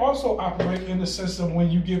it can also operate in the sense of when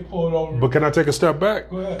you get pulled over. But can I take a step back?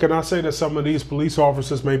 Go ahead. Can I say that some of these police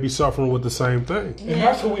officers may be suffering with the same thing? And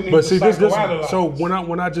that's what we need to psychoanalyze. So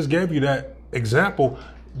when I just gave you that example,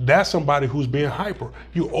 that's somebody who's being hyper.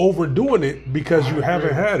 You overdoing it because you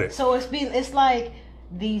haven't had it. So it's like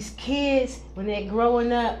these kids, when they're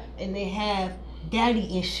growing up and they have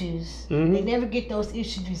daddy issues, they never get those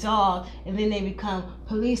issues resolved, and then they become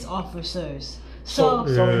police officers. So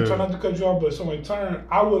try not to cut you off, but in turn,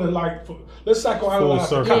 I would have liked let's psychoanalyze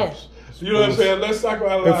the cops. Yeah. You know what I'm saying? Let's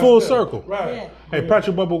psychoanalyze in full them. circle. Right. Yeah. Hey,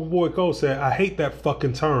 Patrick Bubba Boy Cole said, I hate that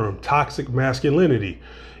fucking term, toxic masculinity.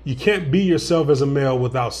 You can't be yourself as a male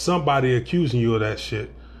without somebody accusing you of that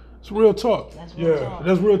shit. It's real talk. That's real talk.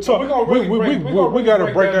 That's real talk. We got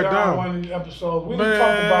to break that down. One of the episodes. We didn't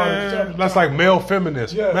talk about it. That's like male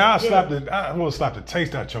feminist. Yeah, man, I want to slap the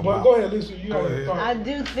taste out your mouth. Go ahead, Lisa. You have a thought. I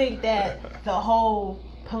do think that the whole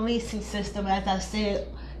policing system, as I said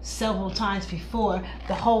several times before,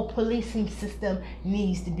 the whole policing system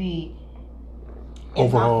needs to be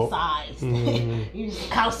Overhaul. emphasized. You just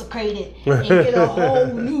consecrate it and get a whole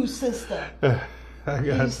new system.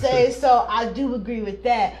 You say, so I do agree with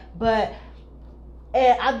that, but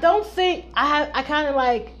I don't think I kind of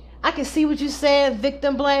like, I can see what you're saying,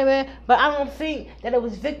 victim blaming, but I don't think that it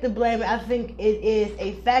was victim blaming. I think it is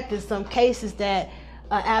a fact in some cases that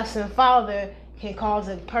an absent father can cause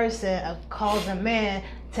a man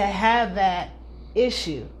to have that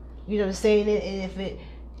issue. You know what I'm saying? And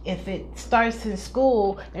if it starts in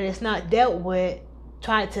school and it's not dealt with,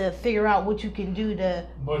 try to figure out what you can do to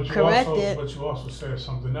correct it. But you also said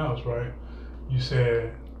something else, right? You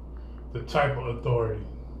said the type of authority.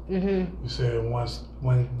 Mm-hmm. You said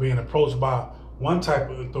when being approached by one type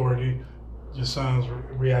of authority, your son's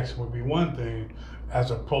reaction would be one thing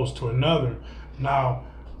as opposed to another. Now,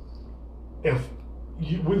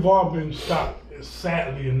 we've all been stopped,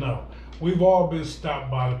 sadly enough, we've all been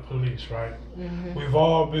stopped by the police, right? Mm-hmm. We've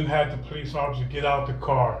all had the police officer get out the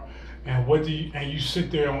car. And you sit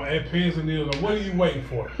there on pins and needles, and what are you waiting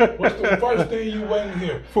for? What's the first thing you waiting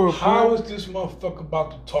here? How is this motherfucker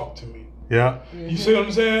about to talk to me? Yeah. Mm-hmm. You see what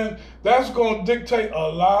I'm saying? That's going to dictate a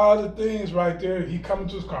lot of things right there. He coming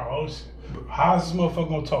to his car, oh shit, how's this motherfucker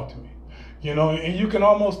going to talk to me? You know, and you can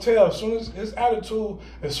almost tell as soon as his attitude,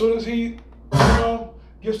 as soon as he,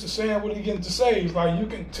 gets to saying what he getting to say, it's like you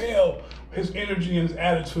can tell his energy and his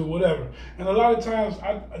attitude, whatever. And a lot of times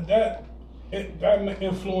that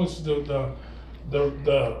influences the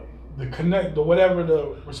whatever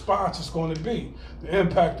the response is going to be, the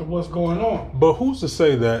impact of what's going on. But who's to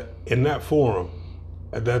say that in that forum,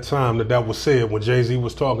 at that time that was said when Jay-Z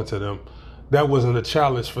was talking to them, that wasn't a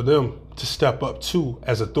challenge for them to step up to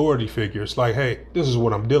as authority figures? Like, hey, this is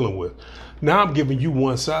what I'm dealing with. Now I'm giving you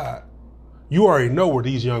one side. You already know where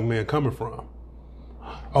these young men coming from.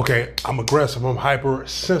 Okay, I'm aggressive. I'm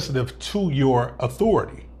hypersensitive to your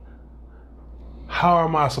authority. How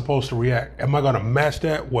am I supposed to react? Am I going to match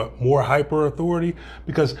that with more hyper authority?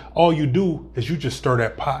 Because all you do is you just stir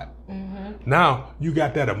that pot. Mm-hmm. Now you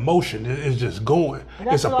got that emotion. It's just going.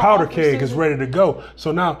 It's a powder keg. It's ready to go.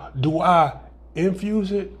 So now, do I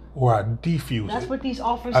infuse it or I defuse it? That's what these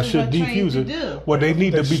officers are trained to do. Well, they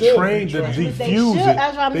need to be trained to defuse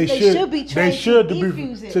it. They should be trained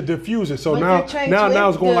to defuse it. So now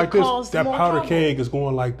it's going like this. That powder keg is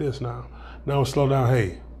going like this now. Now slow down.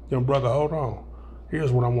 Hey, young brother, hold on. Here's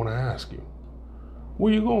what I want to ask you.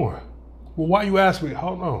 Where you going? Well, why you ask me?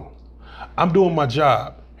 Hold on. I'm doing my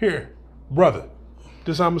job. Here, brother,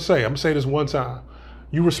 this I'm going to say. I'm going to say this one time.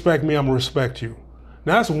 You respect me, I'm going to respect you.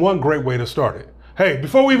 Now, that's one great way to start it. Hey,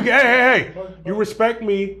 before we get, hey, you respect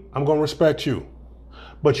me, I'm going to respect you.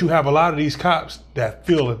 But you have a lot of these cops that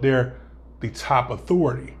feel that they're the top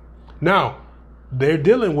authority. Now, they're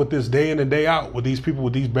dealing with this day in and day out with these people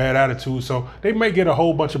with these bad attitudes, so they may get a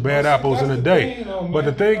whole bunch of bad apples in a day. But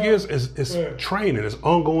the thing is, it's training, it's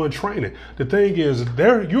ongoing training. The thing is,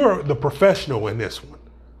 you're the professional in this one.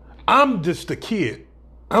 I'm just a kid.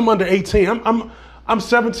 I'm under 18. I'm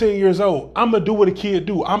 17 years old. I'm gonna do what a kid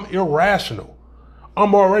do. I'm irrational.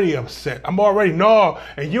 I'm already upset. I'm already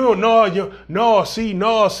and you don't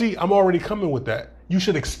see. I'm already coming with that. You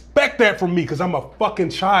should expect that from me because I'm a fucking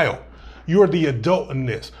child. You're the adult in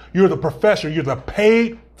this. You're the professional. You're the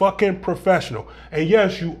paid fucking professional. And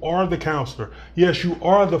yes, you are the counselor. Yes, you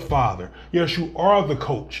are the father. Yes, you are the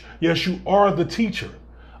coach. Yes, you are the teacher.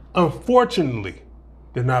 Unfortunately,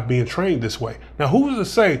 they're not being trained this way. Now, who's to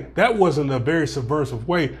say that wasn't a very subversive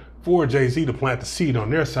way for Jay-Z to plant the seed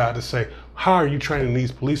on their side to say, how are you training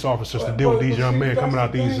these police officers to deal with these young men coming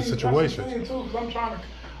out these situations? That's the thing too, 'cause I'm trying to,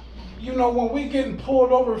 when we getting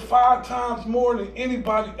pulled over 5 times more than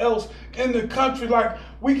anybody else in the country, like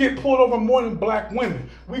we get pulled over more than black women.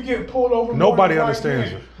 We get pulled over more than white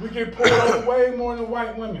men. We get pulled over way more than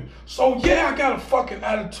white women. So yeah, I got a fucking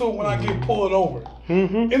attitude when I get pulled over.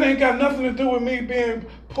 Mm-hmm. It ain't got nothing to do with me being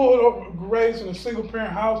pulled over, raised in a single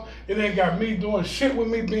parent house. It ain't got me doing shit with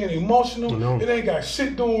me being emotional. No. It ain't got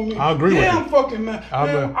shit doing with me. I agree with you. I'm fucking mad.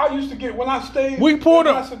 I used to get, when I stayed in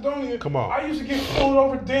Macedonia, come on. I used to get pulled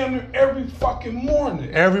over damn near every fucking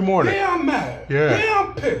morning. Every morning. Yeah, I'm mad. Yeah,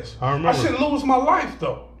 I'm pissed. I remember. I shouldn't lose my life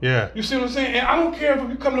though. Yeah. You see what I'm saying? And I don't care if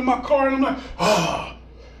you come to my car and I'm like,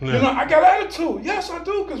 yeah. I got attitude. Yes, I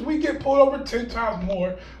do, because we get pulled over 10 times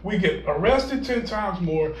more. We get arrested 10 times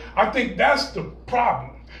more. I think that's the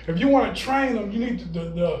problem. If you want to train them, you need to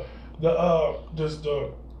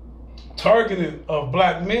the targeting of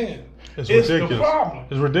black men. It's the ridiculous. problem.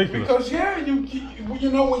 It's ridiculous. Because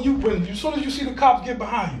you know when as soon as you see the cops get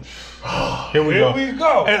behind you, Here we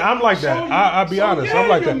go. And I'm like that. I'll be honest. I'm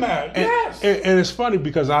like that. Mad. And, Yes. and it's funny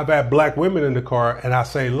because I've had black women in the car and I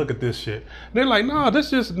say, look at this shit. They're like, no,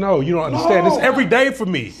 you don't understand. No. It's every day for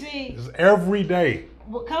me. See, It's every day.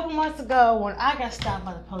 a couple months ago when I got stopped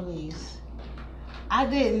by the police, I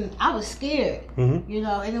was scared, Mhm. you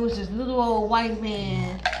know, and it was this little old white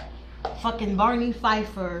man, fucking Barney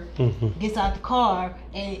Pfeiffer, gets out the car,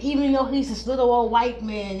 and even though he's this little old white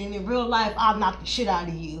man, and in real life, I'll knock the shit out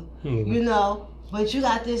of you, you know, but you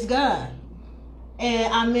got this gun.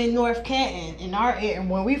 And I'm in North Canton, in our area,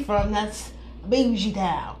 where we from, that's Bougie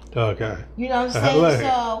Town. Okay. You know what I'm I love saying?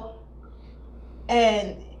 it. So,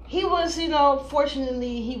 and he was, you know,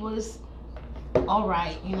 fortunately, he was all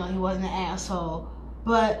right. You know, he wasn't an asshole.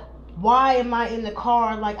 But why am I in the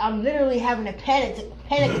car? Like, I'm literally having a panic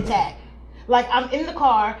attack. Like, I'm in the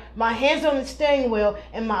car, my hands on the steering wheel,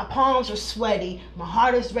 and my palms are sweaty. My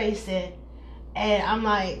heart is racing. And I'm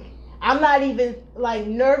like, I'm not even, like,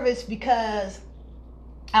 nervous because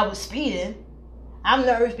I was speeding. I'm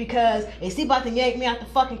nervous because is he about to yank me out the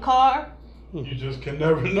fucking car? You just can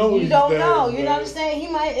never know. You these don't days, know. You man. know what I'm saying? He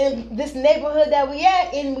might in this neighborhood that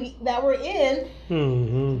we're in.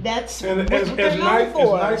 Mm-hmm. That's And what as they're known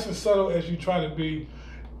for. nice and subtle as you try to be,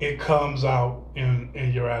 it comes out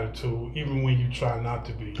in your attitude, even when you try not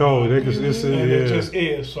to be. Oh, and it yeah. just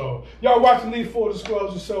is. So y'all watching these 4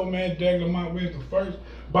 Disclosure Show, man. Dag Lamont Wade the first,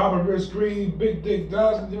 Bobby Rich Green, Big Dick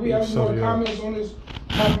Dawson. Do we have any more comments on this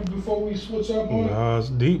topic before we switch up on it? Nah, it's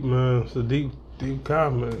deep, man. It's a deep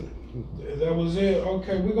comment. That was it.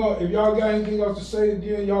 Okay, if y'all got anything else to say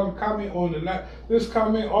again, y'all can comment on this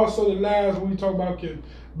comment. Also the last when we talk about can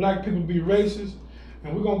black people be racist.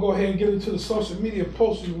 And we're gonna go ahead and get into the social media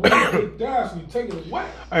posts. Dawson, take it away.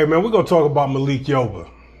 Hey man, we're gonna talk about Malik Yoba.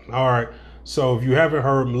 All right. So if you haven't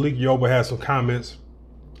heard, Malik Yoba has some comments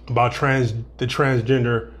about the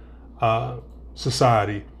transgender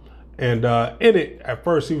society, and in it, at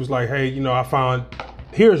first he was like, "Hey, you know,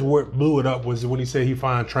 here's what blew it up was when he said he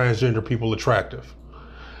found transgender people attractive."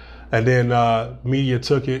 And then media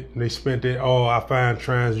took it and they spent it. Oh, I find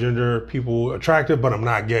transgender people attractive, but I'm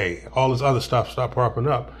not gay. All this other stuff stopped popping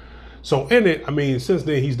up. So in it, I mean, since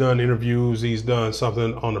then he's done interviews. He's done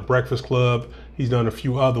something on the Breakfast Club. He's done a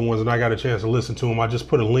few other ones, and I got a chance to listen to him. I just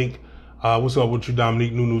put a link. What's up with you,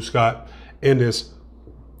 Dominique Nunu Scott, in this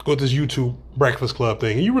YouTube Breakfast Club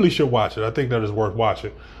thing. And you really should watch it. I think that is worth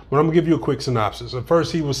watching. But I'm gonna give you a quick synopsis. At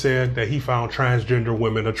first, he was saying that he found transgender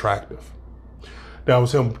women attractive. That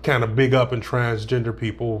was him kind of big up in transgender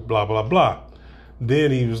people, blah, blah, blah.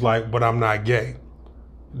 Then he was like, but I'm not gay.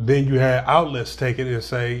 Then you had outlets take it and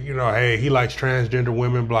say, you know, hey, he likes transgender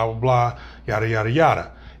women, blah, blah, blah, yada, yada,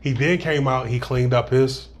 yada. He then came out, he cleaned up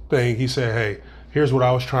his thing. He said, hey, here's what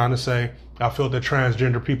I was trying to say. I feel that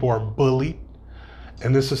transgender people are bullied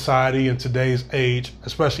in this society in today's age,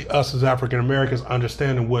 especially us as African Americans,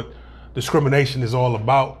 understanding what discrimination is all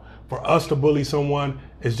about. For us to bully someone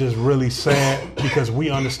is just really sad because we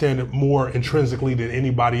understand it more intrinsically than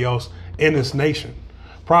anybody else in this nation,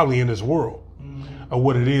 probably in this world, of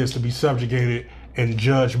what it is to be subjugated and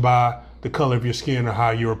judged by the color of your skin or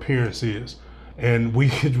how your appearance is. And we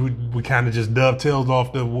kind of just dovetailed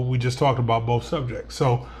off what we just talked about, both subjects.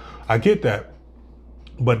 So I get that.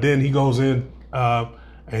 But then he goes in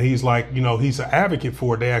and he's like, you know, he's an advocate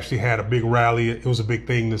for it. They actually had a big rally. It was a big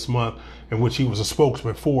thing this month in which he was a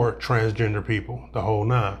spokesman for transgender people, the whole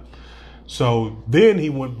nine. So then he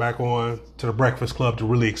went back on to the Breakfast Club to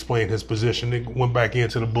really explain his position. He went back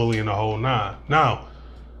into the bullying, the whole nine. Now,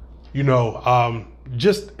 you know,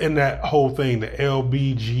 just in that whole thing, the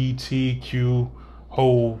LGBTQ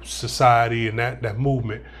whole society and that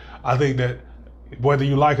movement, I think that whether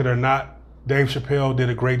you like it or not, Dave Chappelle did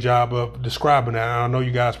a great job of describing that. And I know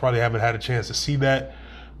you guys probably haven't had a chance to see that,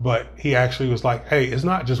 but he actually was like, hey, it's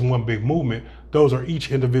not just one big movement. Those are each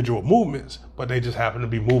individual movements, but they just happen to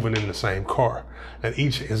be moving in the same car. And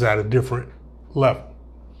each is at a different level.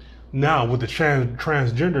 Now, with the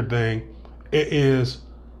transgender thing, it is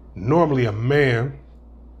normally a man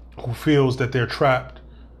who feels that they're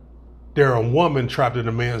a woman trapped in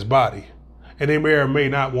a man's body. And they may or may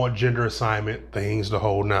not want gender assignment things, the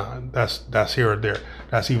whole nine. That's here or there.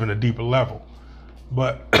 That's even a deeper level.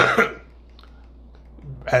 But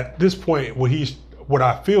at this point, what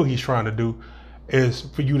I feel he's trying to do is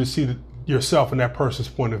for you to see yourself in that person's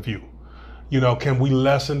point of view. You know, can we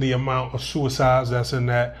lessen the amount of suicides that's in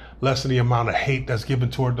that, lessen the amount of hate that's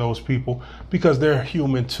given toward those people? Because they're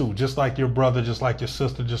human too, just like your brother, just like your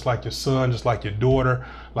sister, just like your son, just like your daughter,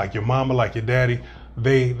 like your mama, like your daddy.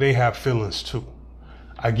 They have feelings too.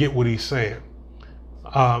 I get what he's saying.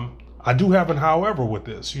 I do have an however with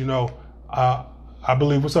this. You know, I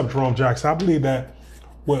believe, what's up, Jerome Jackson? I believe that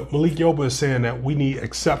what Malik Yoba is saying, that we need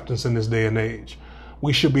acceptance in this day and age.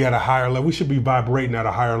 We should be at a higher level. We should be vibrating at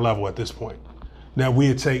a higher level at this point. Now,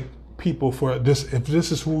 we'd take people for this. If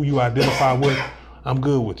this is who you identify with, I'm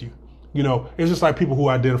good with you. You know, it's just like people who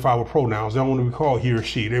identify with pronouns. They don't want to be called he or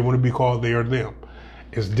she. They want to be called they or them.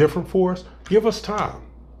 It's different for us. Give us time.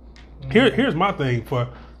 Here's my thing for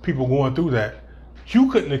people going through that. You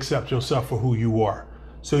couldn't accept yourself for who you are.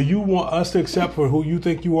 So you want us to accept for who you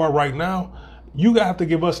think you are right now? You have to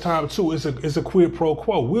give us time too. It's a quid pro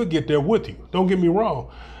quo. We'll get there with you. Don't get me wrong.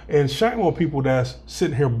 And shame on people that's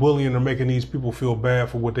sitting here bullying or making these people feel bad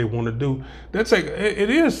for what they want to do. It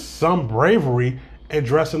is some bravery in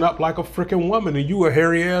dressing up like a freaking woman and you a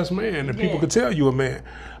hairy ass man and people can tell you a man.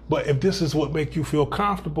 But if this is what make you feel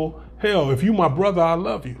comfortable, hell, if you my brother, I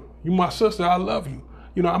love you. You my sister, I love you.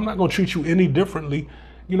 You know, I'm not going to treat you any differently.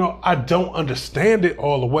 You know, I don't understand it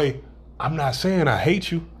all the way. I'm not saying I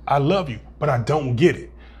hate you. I love you, but I don't get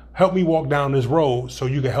it. Help me walk down this road so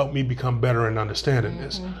you can help me become better in understanding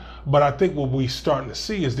this. But I think what we starting to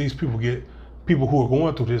see is these people who are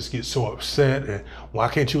going through this get so upset and why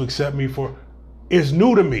can't you accept me for, it's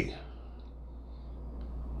new to me.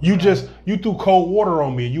 You threw cold water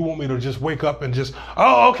on me and you want me to just wake up and just,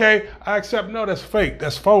 oh, okay, I accept. No, that's fake.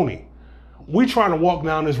 That's phony. We trying to walk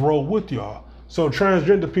down this road with y'all. So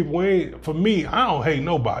transgender people ain't, for me, I don't hate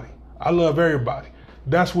nobody. I love everybody.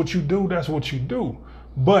 That's what you do. That's what you do.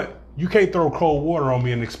 But you can't throw cold water on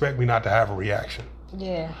me and expect me not to have a reaction.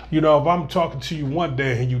 Yeah. You know, if I'm talking to you one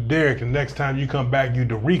day and you Derek, and next time you come back, you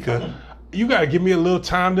Derica, you got to give me a little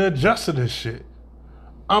time to adjust to this shit.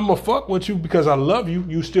 I'm going to fuck with you because I love you.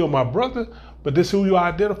 You still my brother, but this who you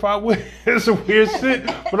identify with. It's some weird shit,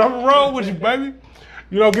 but I'm going to roll with you, baby.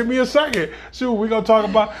 You know, give me a second. Shoot, we go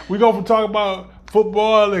from talking about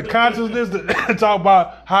football and consciousness to talk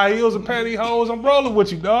about high heels and pantyhose. I'm rolling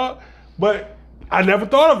with you, dog. But I never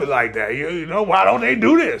thought of it like that. You know, why don't they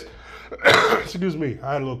do this? Excuse me.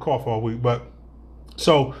 I had a little cough all week. But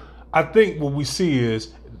so I think what we see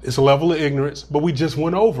is it's a level of ignorance, but we just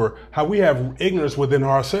went over how we have ignorance within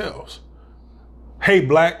ourselves. Hey,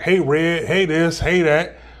 black, hey, red, hey, this, hey,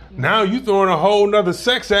 that. Now you throwing a whole nother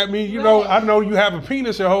sex at me. You know, I know you have a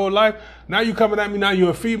penis your whole life. Now you coming at me. Now you're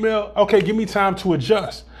a female. Okay, give me time to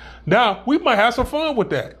adjust. Now we might have some fun with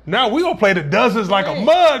that. Now we gonna play the dozens like a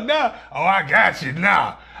mug now. Oh, I got you.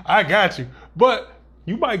 Now I got you. But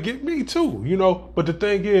you might get me too, you know. But the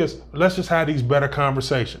thing is, let's just have these better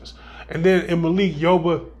conversations. And then in Malik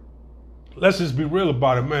Yoba, let's just be real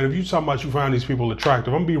about it, man. If you talking about you find these people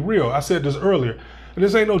attractive, I'm gonna be real. I said this earlier, and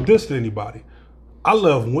this ain't no diss to anybody. I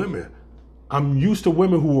love women. I'm used to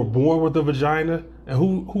women who were born with a vagina and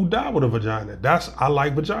who die with a vagina. I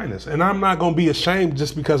like vaginas. And I'm not going to be ashamed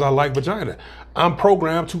just because I like vagina. I'm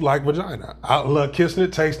programmed to like vagina. I love kissing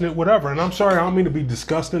it, tasting it, whatever. And I'm sorry, I don't mean to be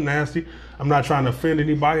disgusting, nasty. I'm not trying to offend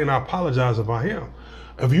anybody, and I apologize if I am.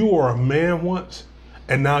 If you were a man once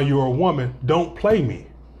and now you're a woman, don't play me.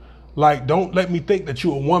 Like, don't let me think that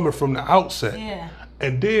you're a woman from the outset. Yeah.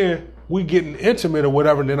 And then we getting intimate or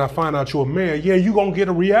whatever, and then I find out you're a man, yeah, you gonna get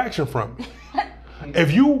a reaction from me.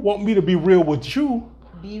 If you want me to be real with you,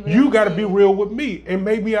 you gotta be real with me, and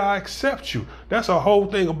maybe I accept you. That's a whole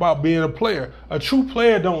thing about being a player. A true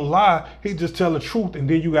player don't lie, he just tell the truth, and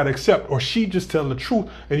then you gotta accept, or she just tell the truth,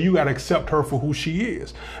 and you gotta accept her for who she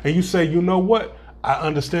is. And you say, you know what, I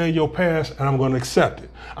understand your past, and I'm gonna accept it.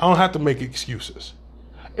 I don't have to make excuses.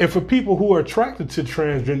 And for people who are attracted to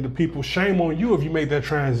transgender people, shame on you if you make that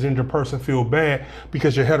transgender person feel bad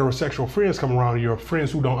because your heterosexual friends come around, and your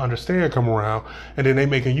friends who don't understand come around, and then they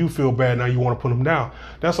making you feel bad. Now you want to put them down.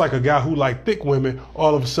 That's like a guy who like thick women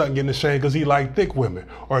all of a sudden getting ashamed because he like thick women,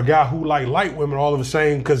 or a guy who like light women all of a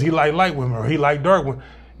sudden because he like light women, or he like dark women.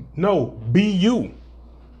 No, be you.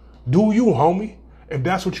 Do you, homie. If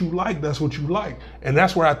that's what you like, that's what you like. And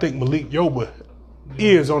that's where I think Malik Yoba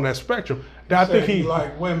is on that spectrum. I think he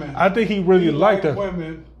like women. I think he really liked that.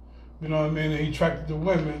 Women, you know what I mean? And he attracted to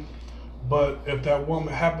women. But if that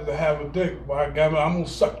woman happens to have a dick, well, I'm gonna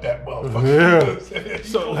suck that motherfucker. Yeah.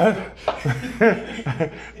 So,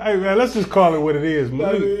 hey man, let's just call it what it is,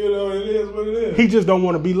 man. You know, it is what it is. He just don't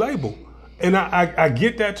want to be labeled. And I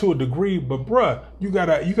get that to a degree, but bruh, you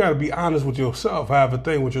gotta be honest with yourself. Have a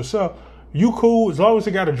thing with yourself. You cool as long as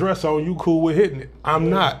you got a dress on. You cool with hitting it. I'm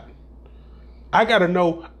not. I gotta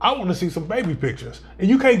know. I want to see some baby pictures, and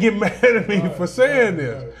you can't get mad at me for saying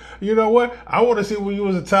this. Right. You know what? I want to see when you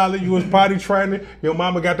was a toddler, you was potty training. Your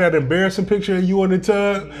mama got that embarrassing picture of you in the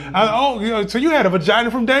tub. So you had a vagina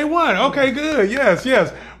from day one. Okay, good.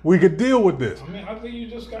 Yes. we could deal with this. I mean, I think you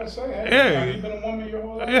just gotta say, hey, Yeah. have you been a woman your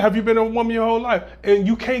whole life? Yeah, have you been a woman your whole life? And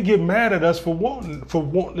you can't get mad at us for wanting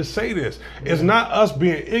to say this. It's not us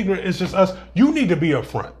being ignorant. It's just us. You need to be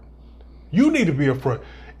upfront. You need to be upfront.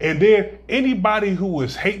 And then anybody who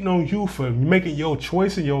is hating on you for making your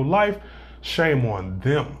choice in your life, shame on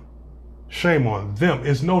them. Shame on them.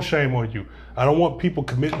 It's no shame on you. I don't want people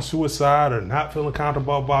committing suicide or not feeling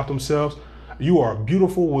comfortable about themselves. You are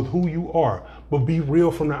beautiful with who you are, but be real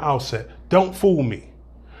from the outset. Don't fool me.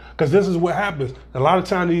 Because this is what happens. A lot of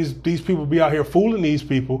times these people be out here fooling these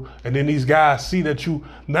people, and then these guys see that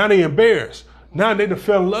now they embarrassed. Now they done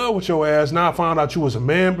fell in love with your ass. Now I found out you was a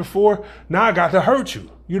man before. Now I got to hurt you.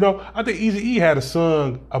 You know, I think Eazy-E had a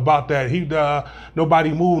song about that. He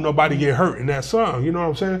nobody move, nobody get hurt in that song. You know what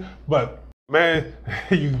I'm saying? But man,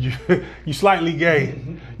 you slightly gay.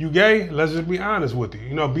 You gay? Let's just be honest with you.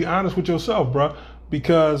 You know, be honest with yourself, bro.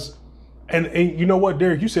 Because and you know what,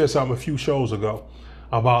 Derek, you said something a few shows ago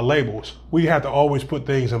about labels. We have to always put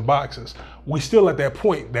things in boxes. We still at that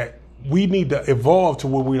point that we need to evolve to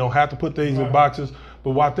where we don't have to put things in boxes.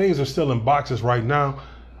 But while things are still in boxes right now,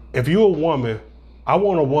 if you're a woman, I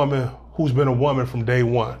want a woman who's been a woman from day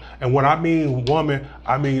one. And when I mean woman,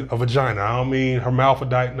 I mean a vagina. I don't mean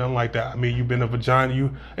hermaphrodite, nothing like that. I mean you've been a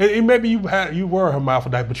vagina. And maybe you were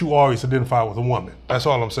hermaphrodite, but you always identified with a woman. That's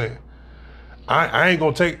all I'm saying. I ain't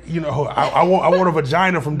gonna take, I want a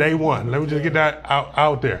vagina from day one. Let me just get that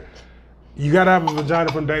out there. You gotta have a vagina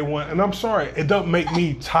from day one. And I'm sorry, it doesn't make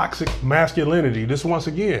me toxic masculinity, this once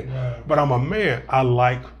again. Right. But I'm a man. I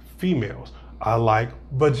like females. I like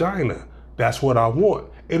vagina. That's what I want.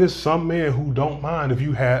 It is some men who don't mind if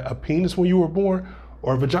you had a penis when you were born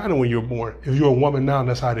or a vagina when you were born. If you're a woman now,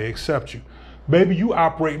 that's how they accept you. Maybe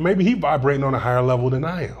he vibrating on a higher level than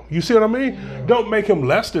I am. You see what I mean? Yeah. Don't make him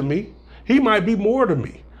less than me. He might be more than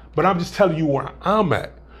me. But I'm just telling you where I'm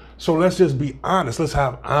at. So let's just be honest. Let's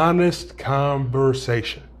have honest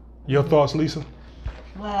conversation. Your thoughts, Lisa?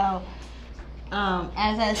 Well,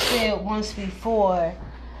 as I said once before,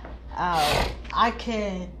 I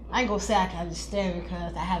ain't gonna say I can understand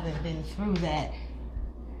because I haven't been through that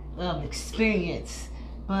experience,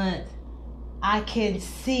 but I can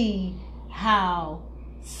see how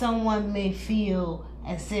someone may feel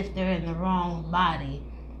as if they're in the wrong body.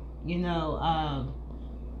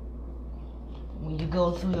 When you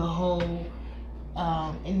go through the whole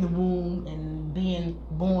in the womb and being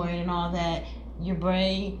born and all that, your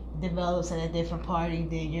brain develops at a different party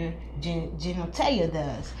than your genitalia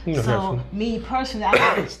does. Yeah, so me personally, I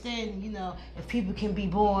understand, if people can be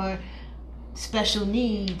born special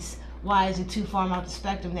needs, why is it too far out the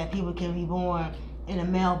spectrum that people can be born in a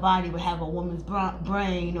male body but have a woman's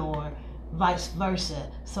brain or vice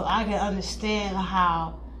versa? So I can understand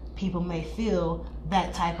how people may feel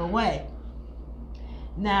that type of way.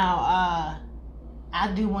 Now,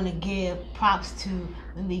 I do want to give props to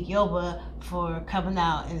Malik Yoba for coming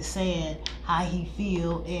out and saying how he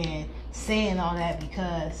feel and saying all that,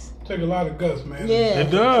 because take a lot of guts, man. Yeah,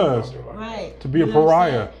 it does. Right. To be a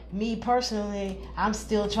pariah. Me personally, I'm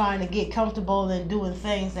still trying to get comfortable in doing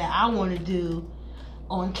things that I want to do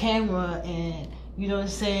on camera, and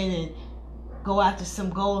and go after some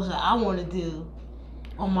goals that I want to do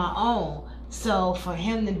on my own. So for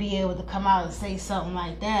him to be able to come out and say something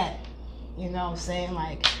like that,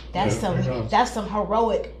 like that's some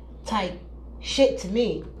heroic type shit to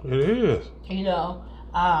me. It is.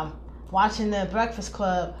 Watching the Breakfast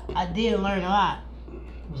Club, I did learn a lot.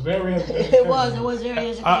 It was very interesting. It was very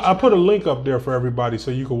educational. I put a link up there for everybody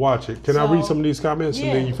so you can watch it. Can I read some of these comments and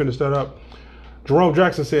then you finish that up? Jerome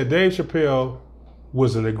Jackson said, Dave Chappelle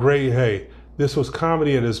was in a great hay. This was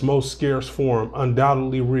comedy at its most scarce form,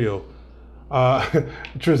 undoubtedly real.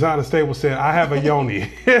 Trizana Stable said, I have a yoni.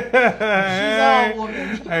 She's all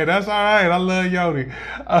woman. Hey, that's all right. I love yoni.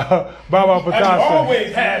 Baba Patasa.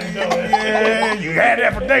 Always had it, though. Yeah, you had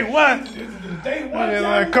that from day one. Day one.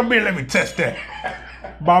 Yeah, come here, let me test that.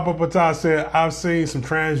 Baba Patasa said, I've seen some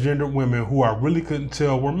transgender women who I really couldn't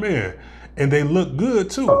tell were men. And they look good,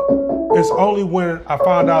 too. It's only when I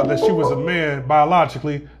found out that she was a man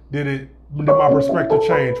biologically did my perspective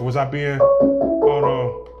change. Was I being... Hold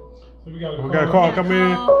on. We got a call come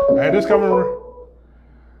in. Hey, this coming.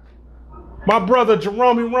 My brother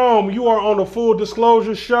Jerome Rome, you are on the Full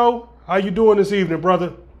Disclosure Show. How you doing this evening,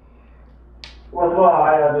 brother? What's going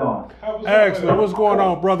on? How y'all doing? Excellent. What's going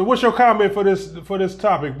on, brother? What's your comment for this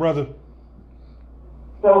topic, brother?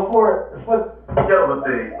 So for the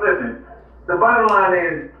thing, listen. The bottom line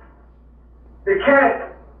is the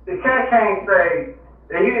cat can't say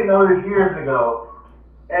that he didn't know this years ago,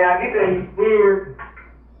 and I get that he's scared.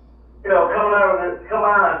 Come out and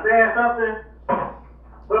saying something,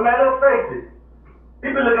 But man, let's face it. He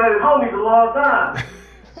been looking at his homies a long time.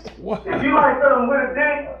 What? If you like something with a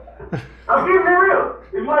dick, I'm keeping it real.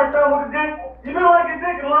 If you like something with a dick, you been liking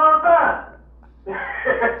dick a long time.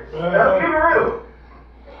 Let's keep it real.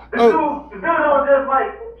 The dude don't just like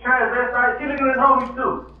transvestite. She looking at his homies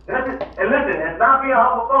too. And listen, it's not being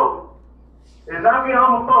homophobic. It's not being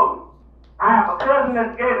homophobic. I have a cousin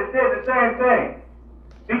that's gay that said the same thing.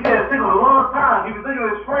 He said it took him a long time. He was looking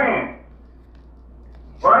at his friend.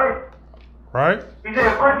 Right? Right? He said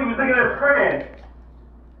at first he was looking at his friend.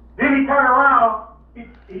 Then he turned around. He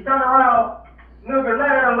turned around a little bit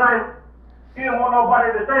later and like, he didn't want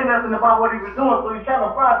nobody to say nothing about what he was doing, so he's trying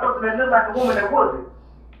to find something that looked like a woman that wasn't.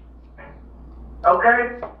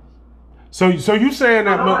 Okay? So you saying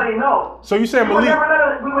that? Nobody knows. So you saying we would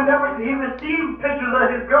Malik? never even see pictures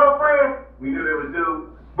of his girlfriend. We knew they would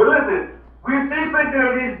do. But listen, we see pictures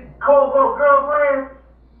of these cold girlfriends.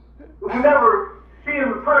 We never see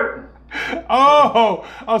them in person. Oh,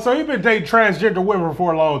 so you've been dating transgender women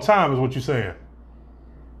for a long time, is what you're saying?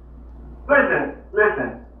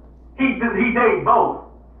 Listen. He dates both.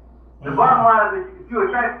 The bottom line is, if you're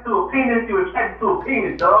attracted to a penis, you're attracted to a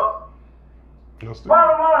penis, dog.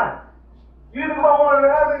 Bottom line. You either want one or the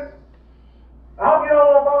other. I hope you don't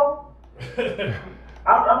want both.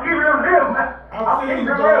 I'm keeping it real, man. I'm keeping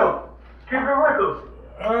it real. Keep it real.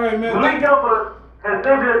 All right, man. Malik Yoba has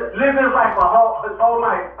lived his life his whole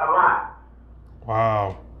life a lie.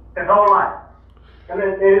 Wow. His whole life. And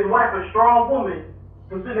then his wife, a strong woman,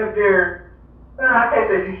 who's sitting up there. I can't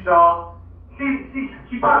say she's strong.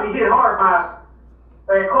 She probably hit hard by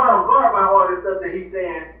caught off guard by all this stuff that he's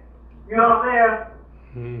saying. You know what I'm saying?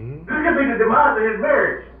 Mm-hmm. This could be the demise of his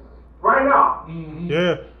marriage right now. Mm-hmm.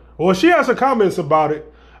 Yeah. Well, she has some comments about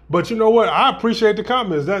it, but you know what? I appreciate the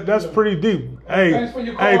comments. That's pretty deep. Hey, thanks for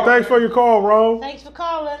your call, thanks for your call, Ron. Thanks for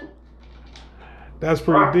calling. That's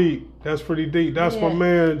pretty deep. That's pretty deep. That's my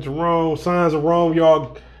man, Jerome. Signs of Rome,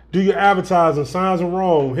 y'all. Do your advertising. Signs of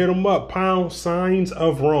Rome. Hit them up. Pound Signs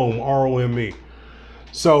of Rome. ROME.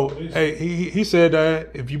 So, hey, he said that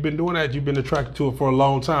if you've been doing that, you've been attracted to it for a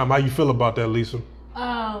long time. How you feel about that, Lisa?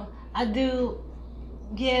 I do.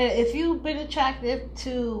 Yeah, if you've been attracted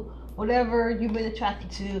to whatever you've been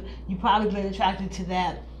attracted to, you've probably been attracted to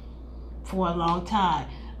that for a long time.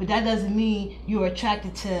 But that doesn't mean you're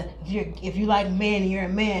attracted to, if you like men and you're a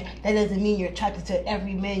man, that doesn't mean you're attracted to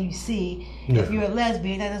every man you see. Yeah. If you're a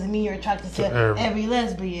lesbian, that doesn't mean you're attracted to every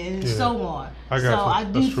lesbian and so on. I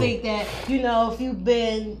do think that, if you've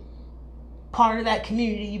been part of that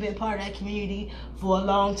community, you've been part of that community for a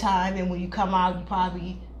long time, and when you come out, you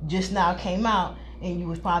probably just now came out, and you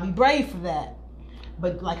was probably brave for that.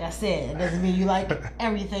 But like I said, it doesn't mean you like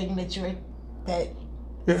everything that's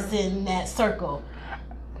in that circle.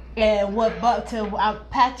 And what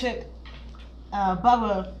Patrick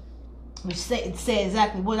Bubba said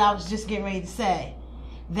exactly what I was just getting ready to say.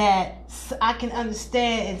 That I can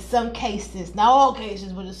understand in some cases, not all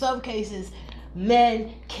cases, but in some cases,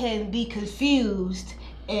 men can be confused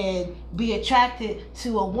and be attracted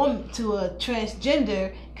to a woman, to a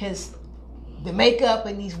transgender, because the makeup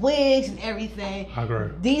and these wigs and everything. I agree.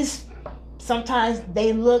 These sometimes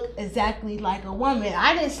they look exactly like a woman.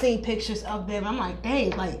 I didn't see pictures of them. I'm like,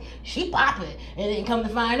 dang, like she popping, and then come to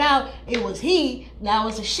find out it was he. Now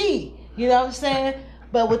it's a she. You know what I'm saying?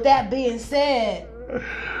 But with that being said,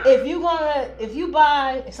 if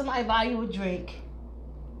somebody buy you a drink,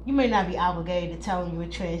 you may not be obligated to tell them you're a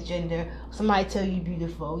transgender. Somebody tell you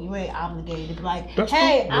beautiful, you ain't obligated to be like,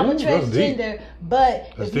 hey, I'm a transgender.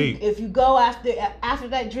 But if you go after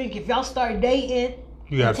that drink, if y'all start dating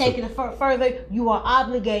and taking it further, you are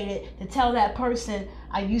obligated to tell that person,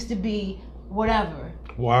 I used to be whatever.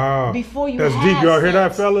 Wow. Before you that's have deep. Y'all sex, hear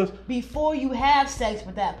that, fellas? Before you have sex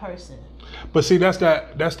with that person. But see, that's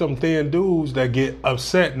them thin dudes that get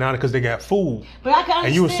upset now because they got food. But I can understand.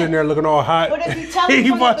 And you were sitting there looking all hot. But if you tell them he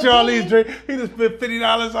from bought the you all these beginning, drinks. He just spent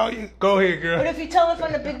 $50 on you. Go ahead, girl. But if you tell them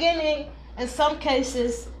from the beginning, in some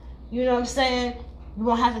cases, you know what I'm saying, you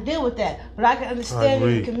won't have to deal with that. But I can understand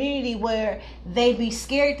in the community where they be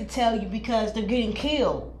scared to tell you because they're getting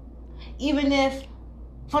killed. Even if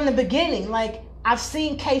from the beginning, like I've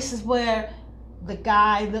seen cases where the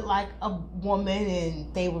guy looked like a woman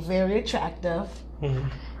and they were very attractive. Mm-hmm.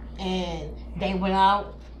 And they went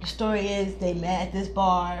out. The story is they met at this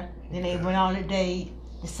bar. Then they went on a date.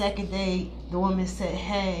 The second date, the woman said,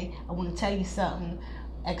 hey, I want to tell you something,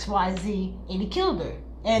 XYZ, and he killed her.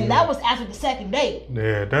 And that was after the second date.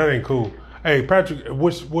 Yeah, that ain't cool. Hey, Patrick,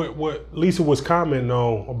 what Lisa was commenting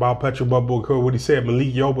on about Patrick Bubba, what he said,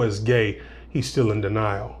 Malik Yoba is gay. He's still in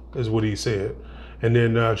denial, is what he said. And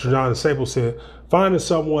then Trajana Staple said, finding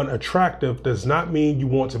someone attractive does not mean you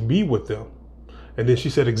want to be with them. And then she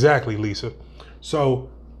said, exactly, Lisa. So,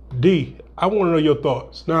 D, I want to know your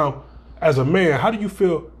thoughts. Now, as a man, how do you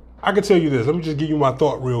feel? I can tell you this. Let me just give you my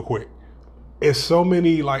thought real quick. It's so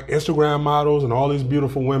many like Instagram models and all these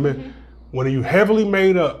beautiful women. When you heavily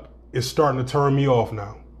made up, it's starting to turn me off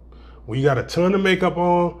now. When you got a ton of makeup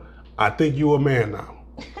on, I think you a man now.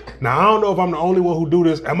 Now, I don't know if I'm the only one who do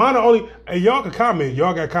this. Am I the only? Hey, y'all can comment.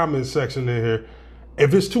 Y'all got comment section in here.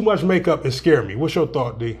 If it's too much makeup, it scare me. What's your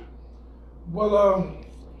thought, D? Well,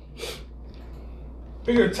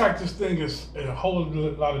 we can attack this thing is in a whole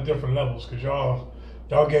lot of different levels because y'all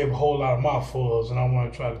gave a whole lot of mouthfuls, and I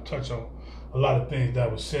want to try to touch on a lot of things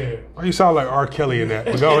that was said. Oh, you sound like R. Kelly in that.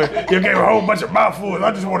 But go ahead. You gave a whole bunch of mouthfuls.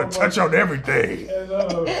 I just want to touch on everything. And,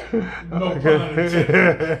 no pun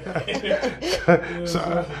intended.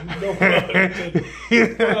 No pun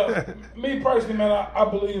intended. But, me personally, man, I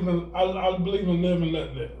believe in live and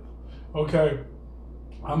let live. Okay,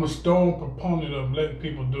 I'm a stone proponent of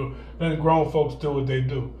letting grown folks do what they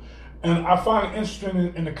do. And I find it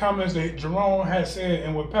interesting in the comments that Jerome had said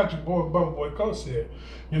and what Patrick Bubba Boy Coach said.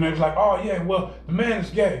 You know, he was like, oh yeah, well, the man is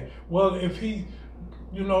gay. Well, if he,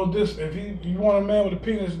 you know, you want a man with a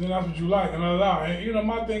penis, then that's what you like, and blah, blah. And you know,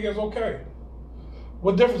 my thing is, okay,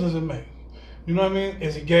 what difference does it make? You know what I mean?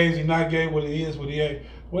 Is he gay? Is he not gay? What he is? What he ain't?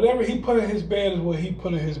 Whatever he put in his bed is what he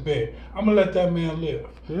put in his bed. I'm gonna let that man live.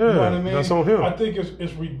 Yeah, you know what I mean? That's on him. I think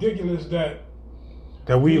it's ridiculous that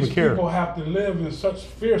we these even care. People have to live in such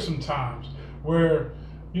fear sometimes, where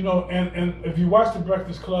you know, and if you watch the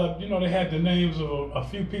Breakfast Club, you know they had the names of a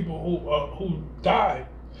few people who died,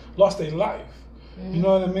 lost their life. Mm-hmm. You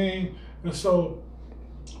know what I mean? And so,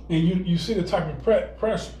 and you see the type of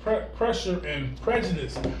pressure and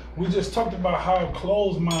prejudice. We just talked about how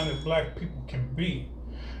closed-minded black people can be,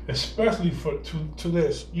 especially to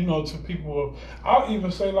this, you know, to people. I'll even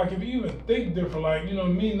say, like, if you even think different, like, you know,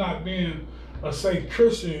 me not being a, say,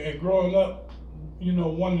 Christian and growing up, you know,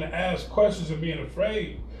 wanting to ask questions and being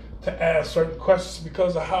afraid to ask certain questions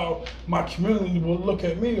because of how my community will look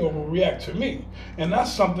at me or will react to me. And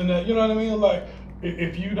that's something that, you know what I mean? Like,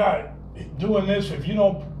 if you're not doing this, if you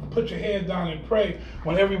don't put your head down and pray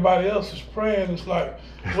when everybody else is praying, it's like,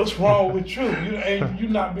 what's wrong with you? And you're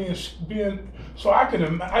not being. So I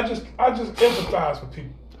just empathize with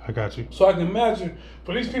people. I got you. So I can imagine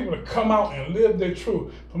for these people to come out and live their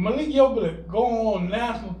truth. For Malik Yoba to go on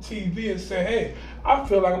national TV and say, hey, I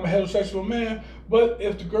feel like I'm a heterosexual man, but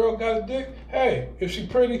if the girl got a dick, hey, if she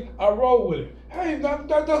pretty, I roll with it. Hey, that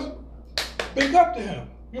doesn't big up to him.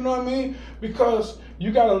 You know what I mean? Because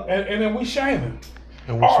you gotta, and then we shame him.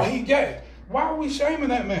 He gay. Why are we shaming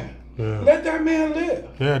that man? Yeah. Let that man live.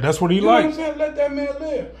 Yeah, that's what he likes. You know what I'm saying? Let that man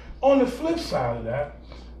live. On the flip side of that,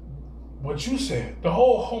 what you said, the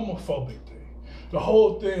whole homophobic thing, the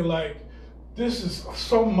whole thing, like, this is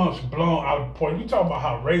so much blown out of proportion. You talk about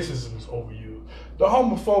how racism is overused. The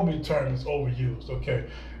homophobia term is overused, okay?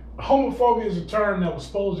 Homophobia is a term that was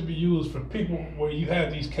supposed to be used for people where you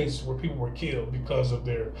had these cases where people were killed because of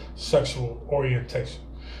their sexual orientation.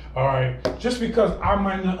 All right? Just because I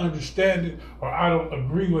might not understand it or I don't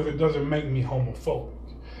agree with it doesn't make me homophobic.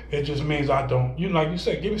 It just means I don't, you know, like you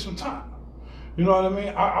said, give me some time. You know what I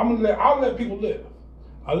mean? I'll let people live.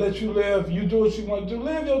 I'll let you live. You do what you want to do.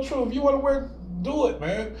 Live your truth. If you want to work, do it,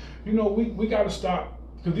 man. You know, we got to stop.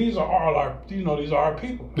 Because these are our people.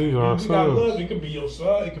 These are our sons. You got to love. It could be your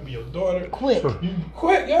son. It could be your daughter. Quit. You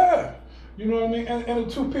quit, yeah. You know what I mean? And the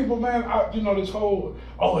two people, man, you know, this whole,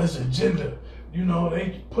 it's agenda. You know,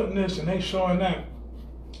 they putting this and they showing that.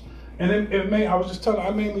 And it made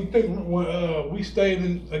me think when we stayed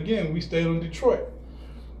in Detroit.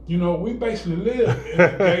 You know, we basically live in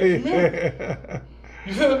a gay community.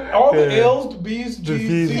 You said all the L's, the B's, the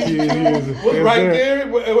G's, C's was right there.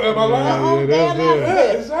 Am I lying?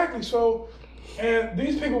 Yeah, exactly. So, and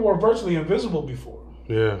these people were virtually invisible before.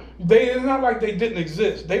 Yeah. It's not like they didn't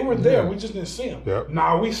exist. They were there. We just didn't see them. Yep.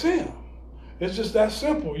 Now we see them. It's just that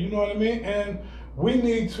simple. You know what I mean? And we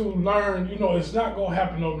need to learn, you know, it's not going to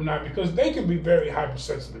happen overnight because they can be very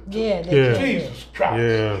hypersensitive. Yeah. Jesus Christ.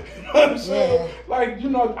 Yeah. You know what I'm saying? Yeah. Like, you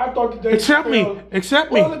know, I thought the Dave Chappelle...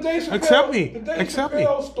 Accept me. The Dave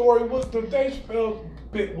Chappelle story was... The Dave Chappelle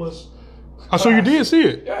bit was... Oh, so you did see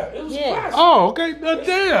it? Yeah, it was classic. Oh, okay.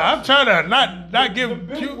 Damn, I'm trying to not give... The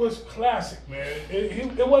bit was classic, man.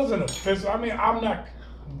 It wasn't offensive. I mean, I'm not...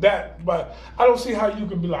 that, but I don't see how you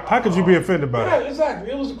could be like. How could you be offended by it? Yeah,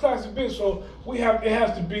 exactly. It was a classic bit, so it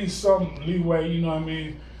has to be some leeway. You know what I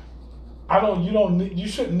mean? You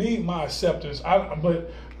shouldn't need my acceptance.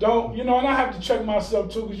 But don't, and I have to check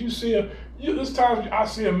myself too, because you see there's times I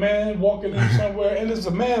see a man walking in somewhere and it's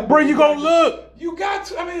a man. Bro, you gonna look. You got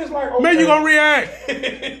to. I mean, it's like, okay. Man, you gonna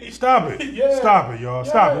react. Stop it. Yeah. Stop it, y'all.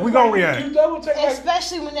 Stop it. We gonna react. You double take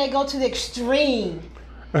Especially when they go to the extreme.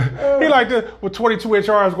 He like this with 22-inch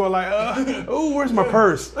arms going like, ooh, where's my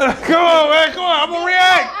purse? Come on, man. Come on. I'm gonna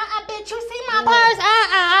react. I bet you see my purse.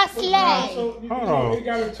 I slay. So, it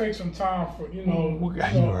got to take some time for, You are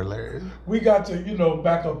hilarious. we got to,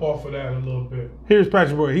 back up off of that a little bit. Here's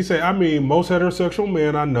Patrick Boyd. He said, I mean, most heterosexual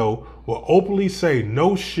men I know will openly say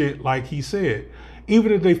no shit like he said.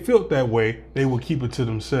 Even if they felt that way, they would keep it to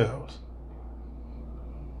themselves.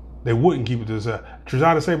 They wouldn't keep it to themselves.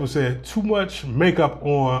 Trezana Staples said, too much makeup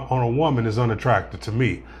on a woman is unattractive to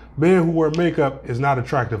me. Men who wear makeup is not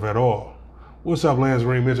attractive at all. What's up, Lance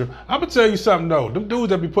Green Mitchell? I'm going to tell you something, though. Them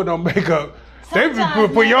dudes that be putting on makeup, they be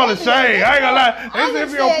putting y'all to shame. I ain't going to lie. They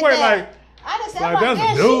be on point like, I just said, like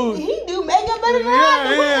that's a dude. He do makeup better than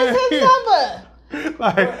I do. What's his number?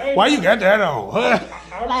 like, why you got that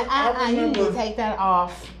on? You need to take that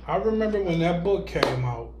off. I remember when that book came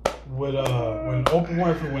out with when Oprah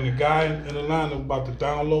Winfrey, when the guy in Atlanta about to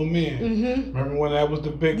down low men. Mm-hmm. Remember when that was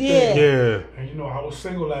the big thing? Yeah. And I was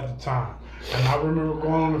single at the time, and I remember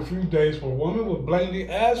going on a few days where a woman would blatantly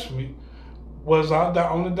ask me, "Was I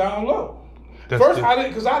on the down low?" First, I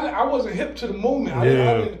didn't, because I wasn't hip to the movement. I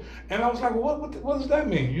didn't, and I was like, what does that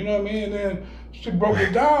mean? You know what I mean? And then she broke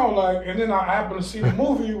it down, and then I happened to see the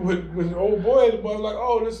movie with the old boy, and I was like,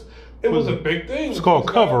 it was a big thing. It's called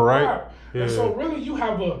Cover, right? Yeah. And so really, you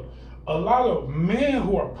have a lot of men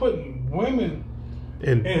who are putting women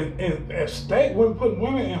putting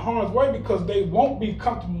women in harm's way because they won't be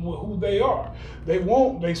comfortable with who they are.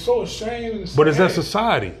 They so ashamed. But is that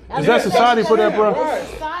society? Is that society for that, bro? Right.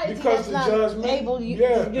 Society Because the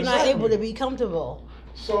judgment. You're not able to be comfortable.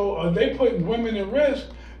 So they putting women in risk,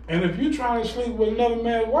 and if you're trying to sleep with another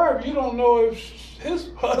man's wife, you don't know if his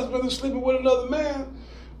husband is sleeping with another man.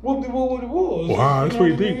 Whoop-de-woo. Wow, that's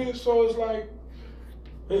pretty deep. I mean? So it's like,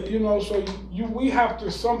 we have to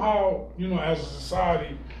somehow, as a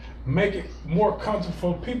society, make it more comfortable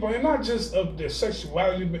for people, and not just of their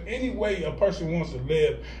sexuality, but any way a person wants to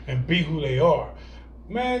live and be who they are.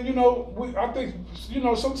 Man, I think,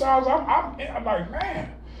 sometimes I'm like,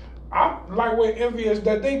 man, I'm like, we're envious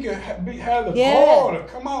that they can have the gall to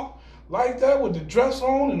come out like that with the dress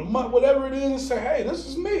on and the whatever it is and say, hey, this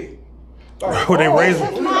is me. Like,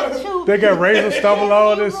 they got razor stubble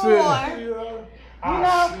on and shit.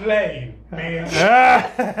 I slay, man.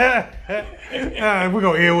 We're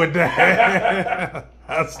going to end with that.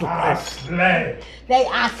 I slay.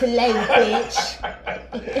 I slay,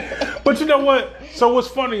 bitch. But you know what? So what's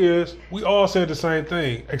funny is we all said the same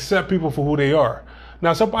thing. Accept people for who they are.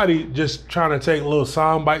 Now, somebody just trying to take little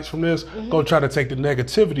sound bites from this, go try to take the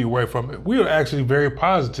negativity away from it. We are actually very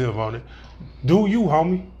positive on it. Do you,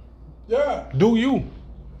 homie? Yeah. Do you?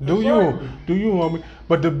 Do you, homie?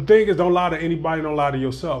 But the thing is, don't lie to anybody, don't lie to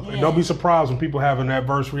yourself. Yeah. And don't be surprised when people have an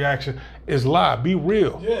adverse reaction. It's lie. Be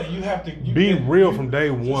real. Yeah, you have to be real from day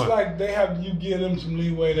one. Just like you give them some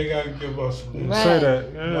leeway, they got to give us some leeway. Right. Say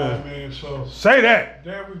that. Yeah. You know what I mean? So say that.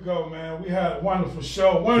 There we go, man. We had a wonderful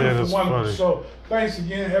show. Wonderful show. Thanks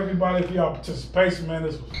again, everybody, for y'all participation, man.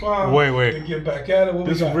 This was fun. Wait. To get back at it.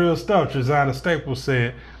 This is real stuff. Trezana Staples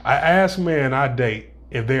said, I ask men I date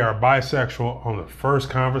if they are bisexual on the first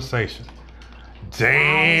conversation.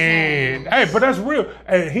 Damn. Hey, but that's real.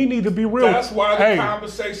 Hey, he needs to be real. That's why the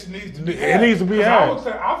conversation needs to be had. It needs to be had.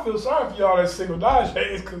 I feel sorry for y'all that single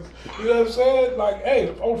nowadays, because, you know what I'm saying? Like, hey,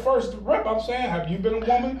 on first rep, I'm saying, have you been a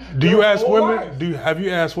woman? Do you ask women? Have you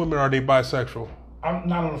asked women, are they bisexual? I'm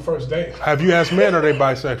not on the first date. Have you asked men, are they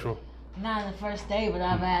bisexual? Not on the first date, but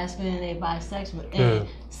I've asked men, are they bisexual? And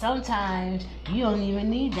sometimes you don't even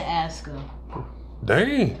need to ask them.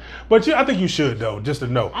 Dang. But I think you should, though, just to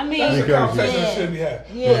know. I mean, that's a conversation that should be had.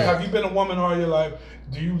 Yeah. Look, have you been a woman all your life?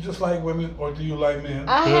 Do you just like women or do you like men?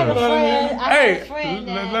 I have a friend.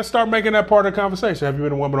 Let's start making that part of the conversation. Have you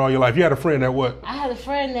been a woman all your life? You had a friend that what? I had a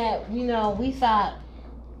friend that, we thought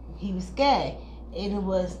he was gay. And it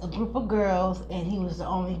was a group of girls and he was the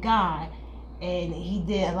only guy. And he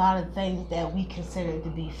did a lot of things that we considered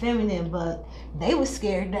to be feminine, but they were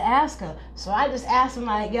scared to ask her. So I just asked him,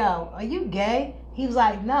 like, yo, are you gay? He was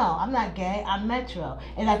like, no, I'm not gay. I'm metro.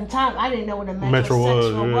 And at the time, I didn't know what a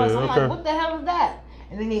metrosexual was. I'm like, what the hell is that?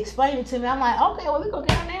 And then he explained it to me. I'm like, okay, well, we gonna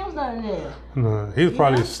get our nails done in there. No, he was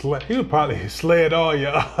probably slayed all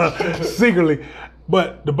y'all secretly.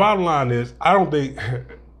 But the bottom line is, I don't think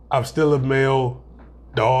I'm still a male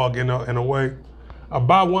dog in a way. A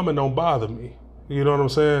bi woman don't bother me. You know what I'm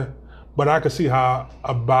saying? But I can see how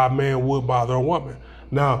a bi man would bother a woman.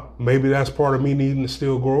 Now, maybe that's part of me needing to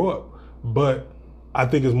still grow up, but I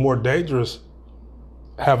think it's more dangerous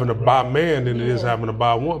having a bi man than it is having a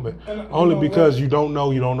bi woman. And, Only know, because right. you don't know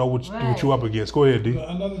what you up against. Go ahead, D.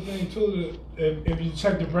 Another thing too, that if you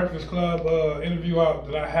check the Breakfast Club interview out,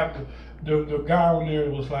 that I have to, the guy on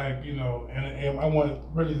there was like, you know, and I want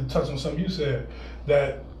really to touch on something you said,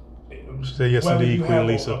 that Say yes whether indeed, you Queen have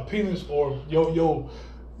Lisa. a penis or your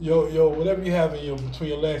whatever you have in your between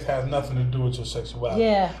your legs has nothing to do with your sexuality.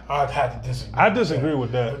 Yeah. I'd have to disagree. I disagree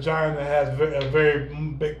with that. Vagina has a very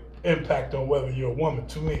big impact on whether you're a woman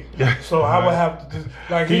to me. So I would have to just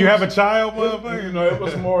like. Can you have a child, motherfucker? You know, it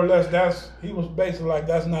was more or less he was basically like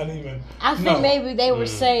that's not even. I think maybe they were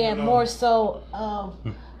saying no. more so of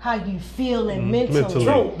how you feel and mentally.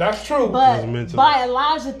 True, that's true. But mentally.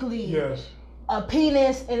 biologically, yes, a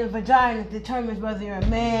penis and a vagina determines whether you're a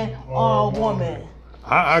man or a woman.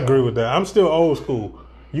 I agree with that. I'm still old school.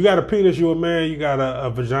 You got a penis, you're a man. You got a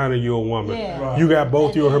vagina, you're a woman. Yeah. Right. You got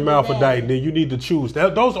both, At you're a the end of the hermaphrodite. day. And then you need to choose. Those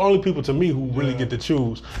are the only people to me who really get to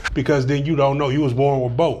choose, because then you don't know. You was born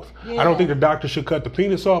with both. I Yeah. don't think the doctor should cut the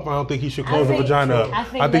penis off. I don't think he should close the think- vagina up.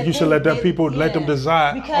 I think you should let them people let them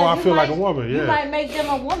decide. Because Oh, I you feel like a might- woman. You Yeah. might make them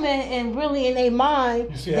a woman, and really in their mind,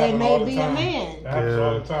 you see it they happen all may the be a time. man. It happens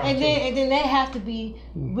all the time. And too. then they have to be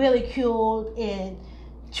ridiculed and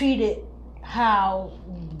treated how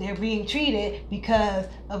they're being treated because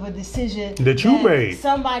of a decision That you made.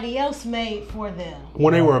 somebody else made for them.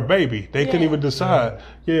 When they were a baby, they couldn't Yeah. even decide.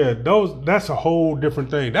 Yeah, that's a whole different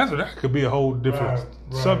thing. That could be a whole different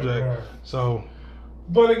Right, subject. right. So,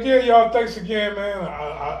 But again, y'all, thanks again, man.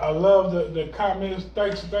 I love the comments.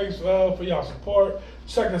 Thanks for y'all support.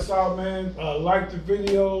 Check us out, man. Like the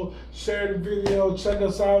video, share the video. Check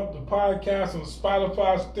us out, the podcast on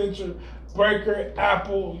Spotify, Stitcher, Breaker,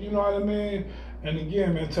 Apple. You know what I mean? And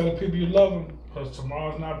again, man, tell the people you love them, because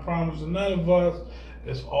tomorrow's not promised to none of us.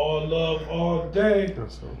 It's all love all day.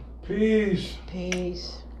 Peace.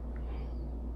 Peace.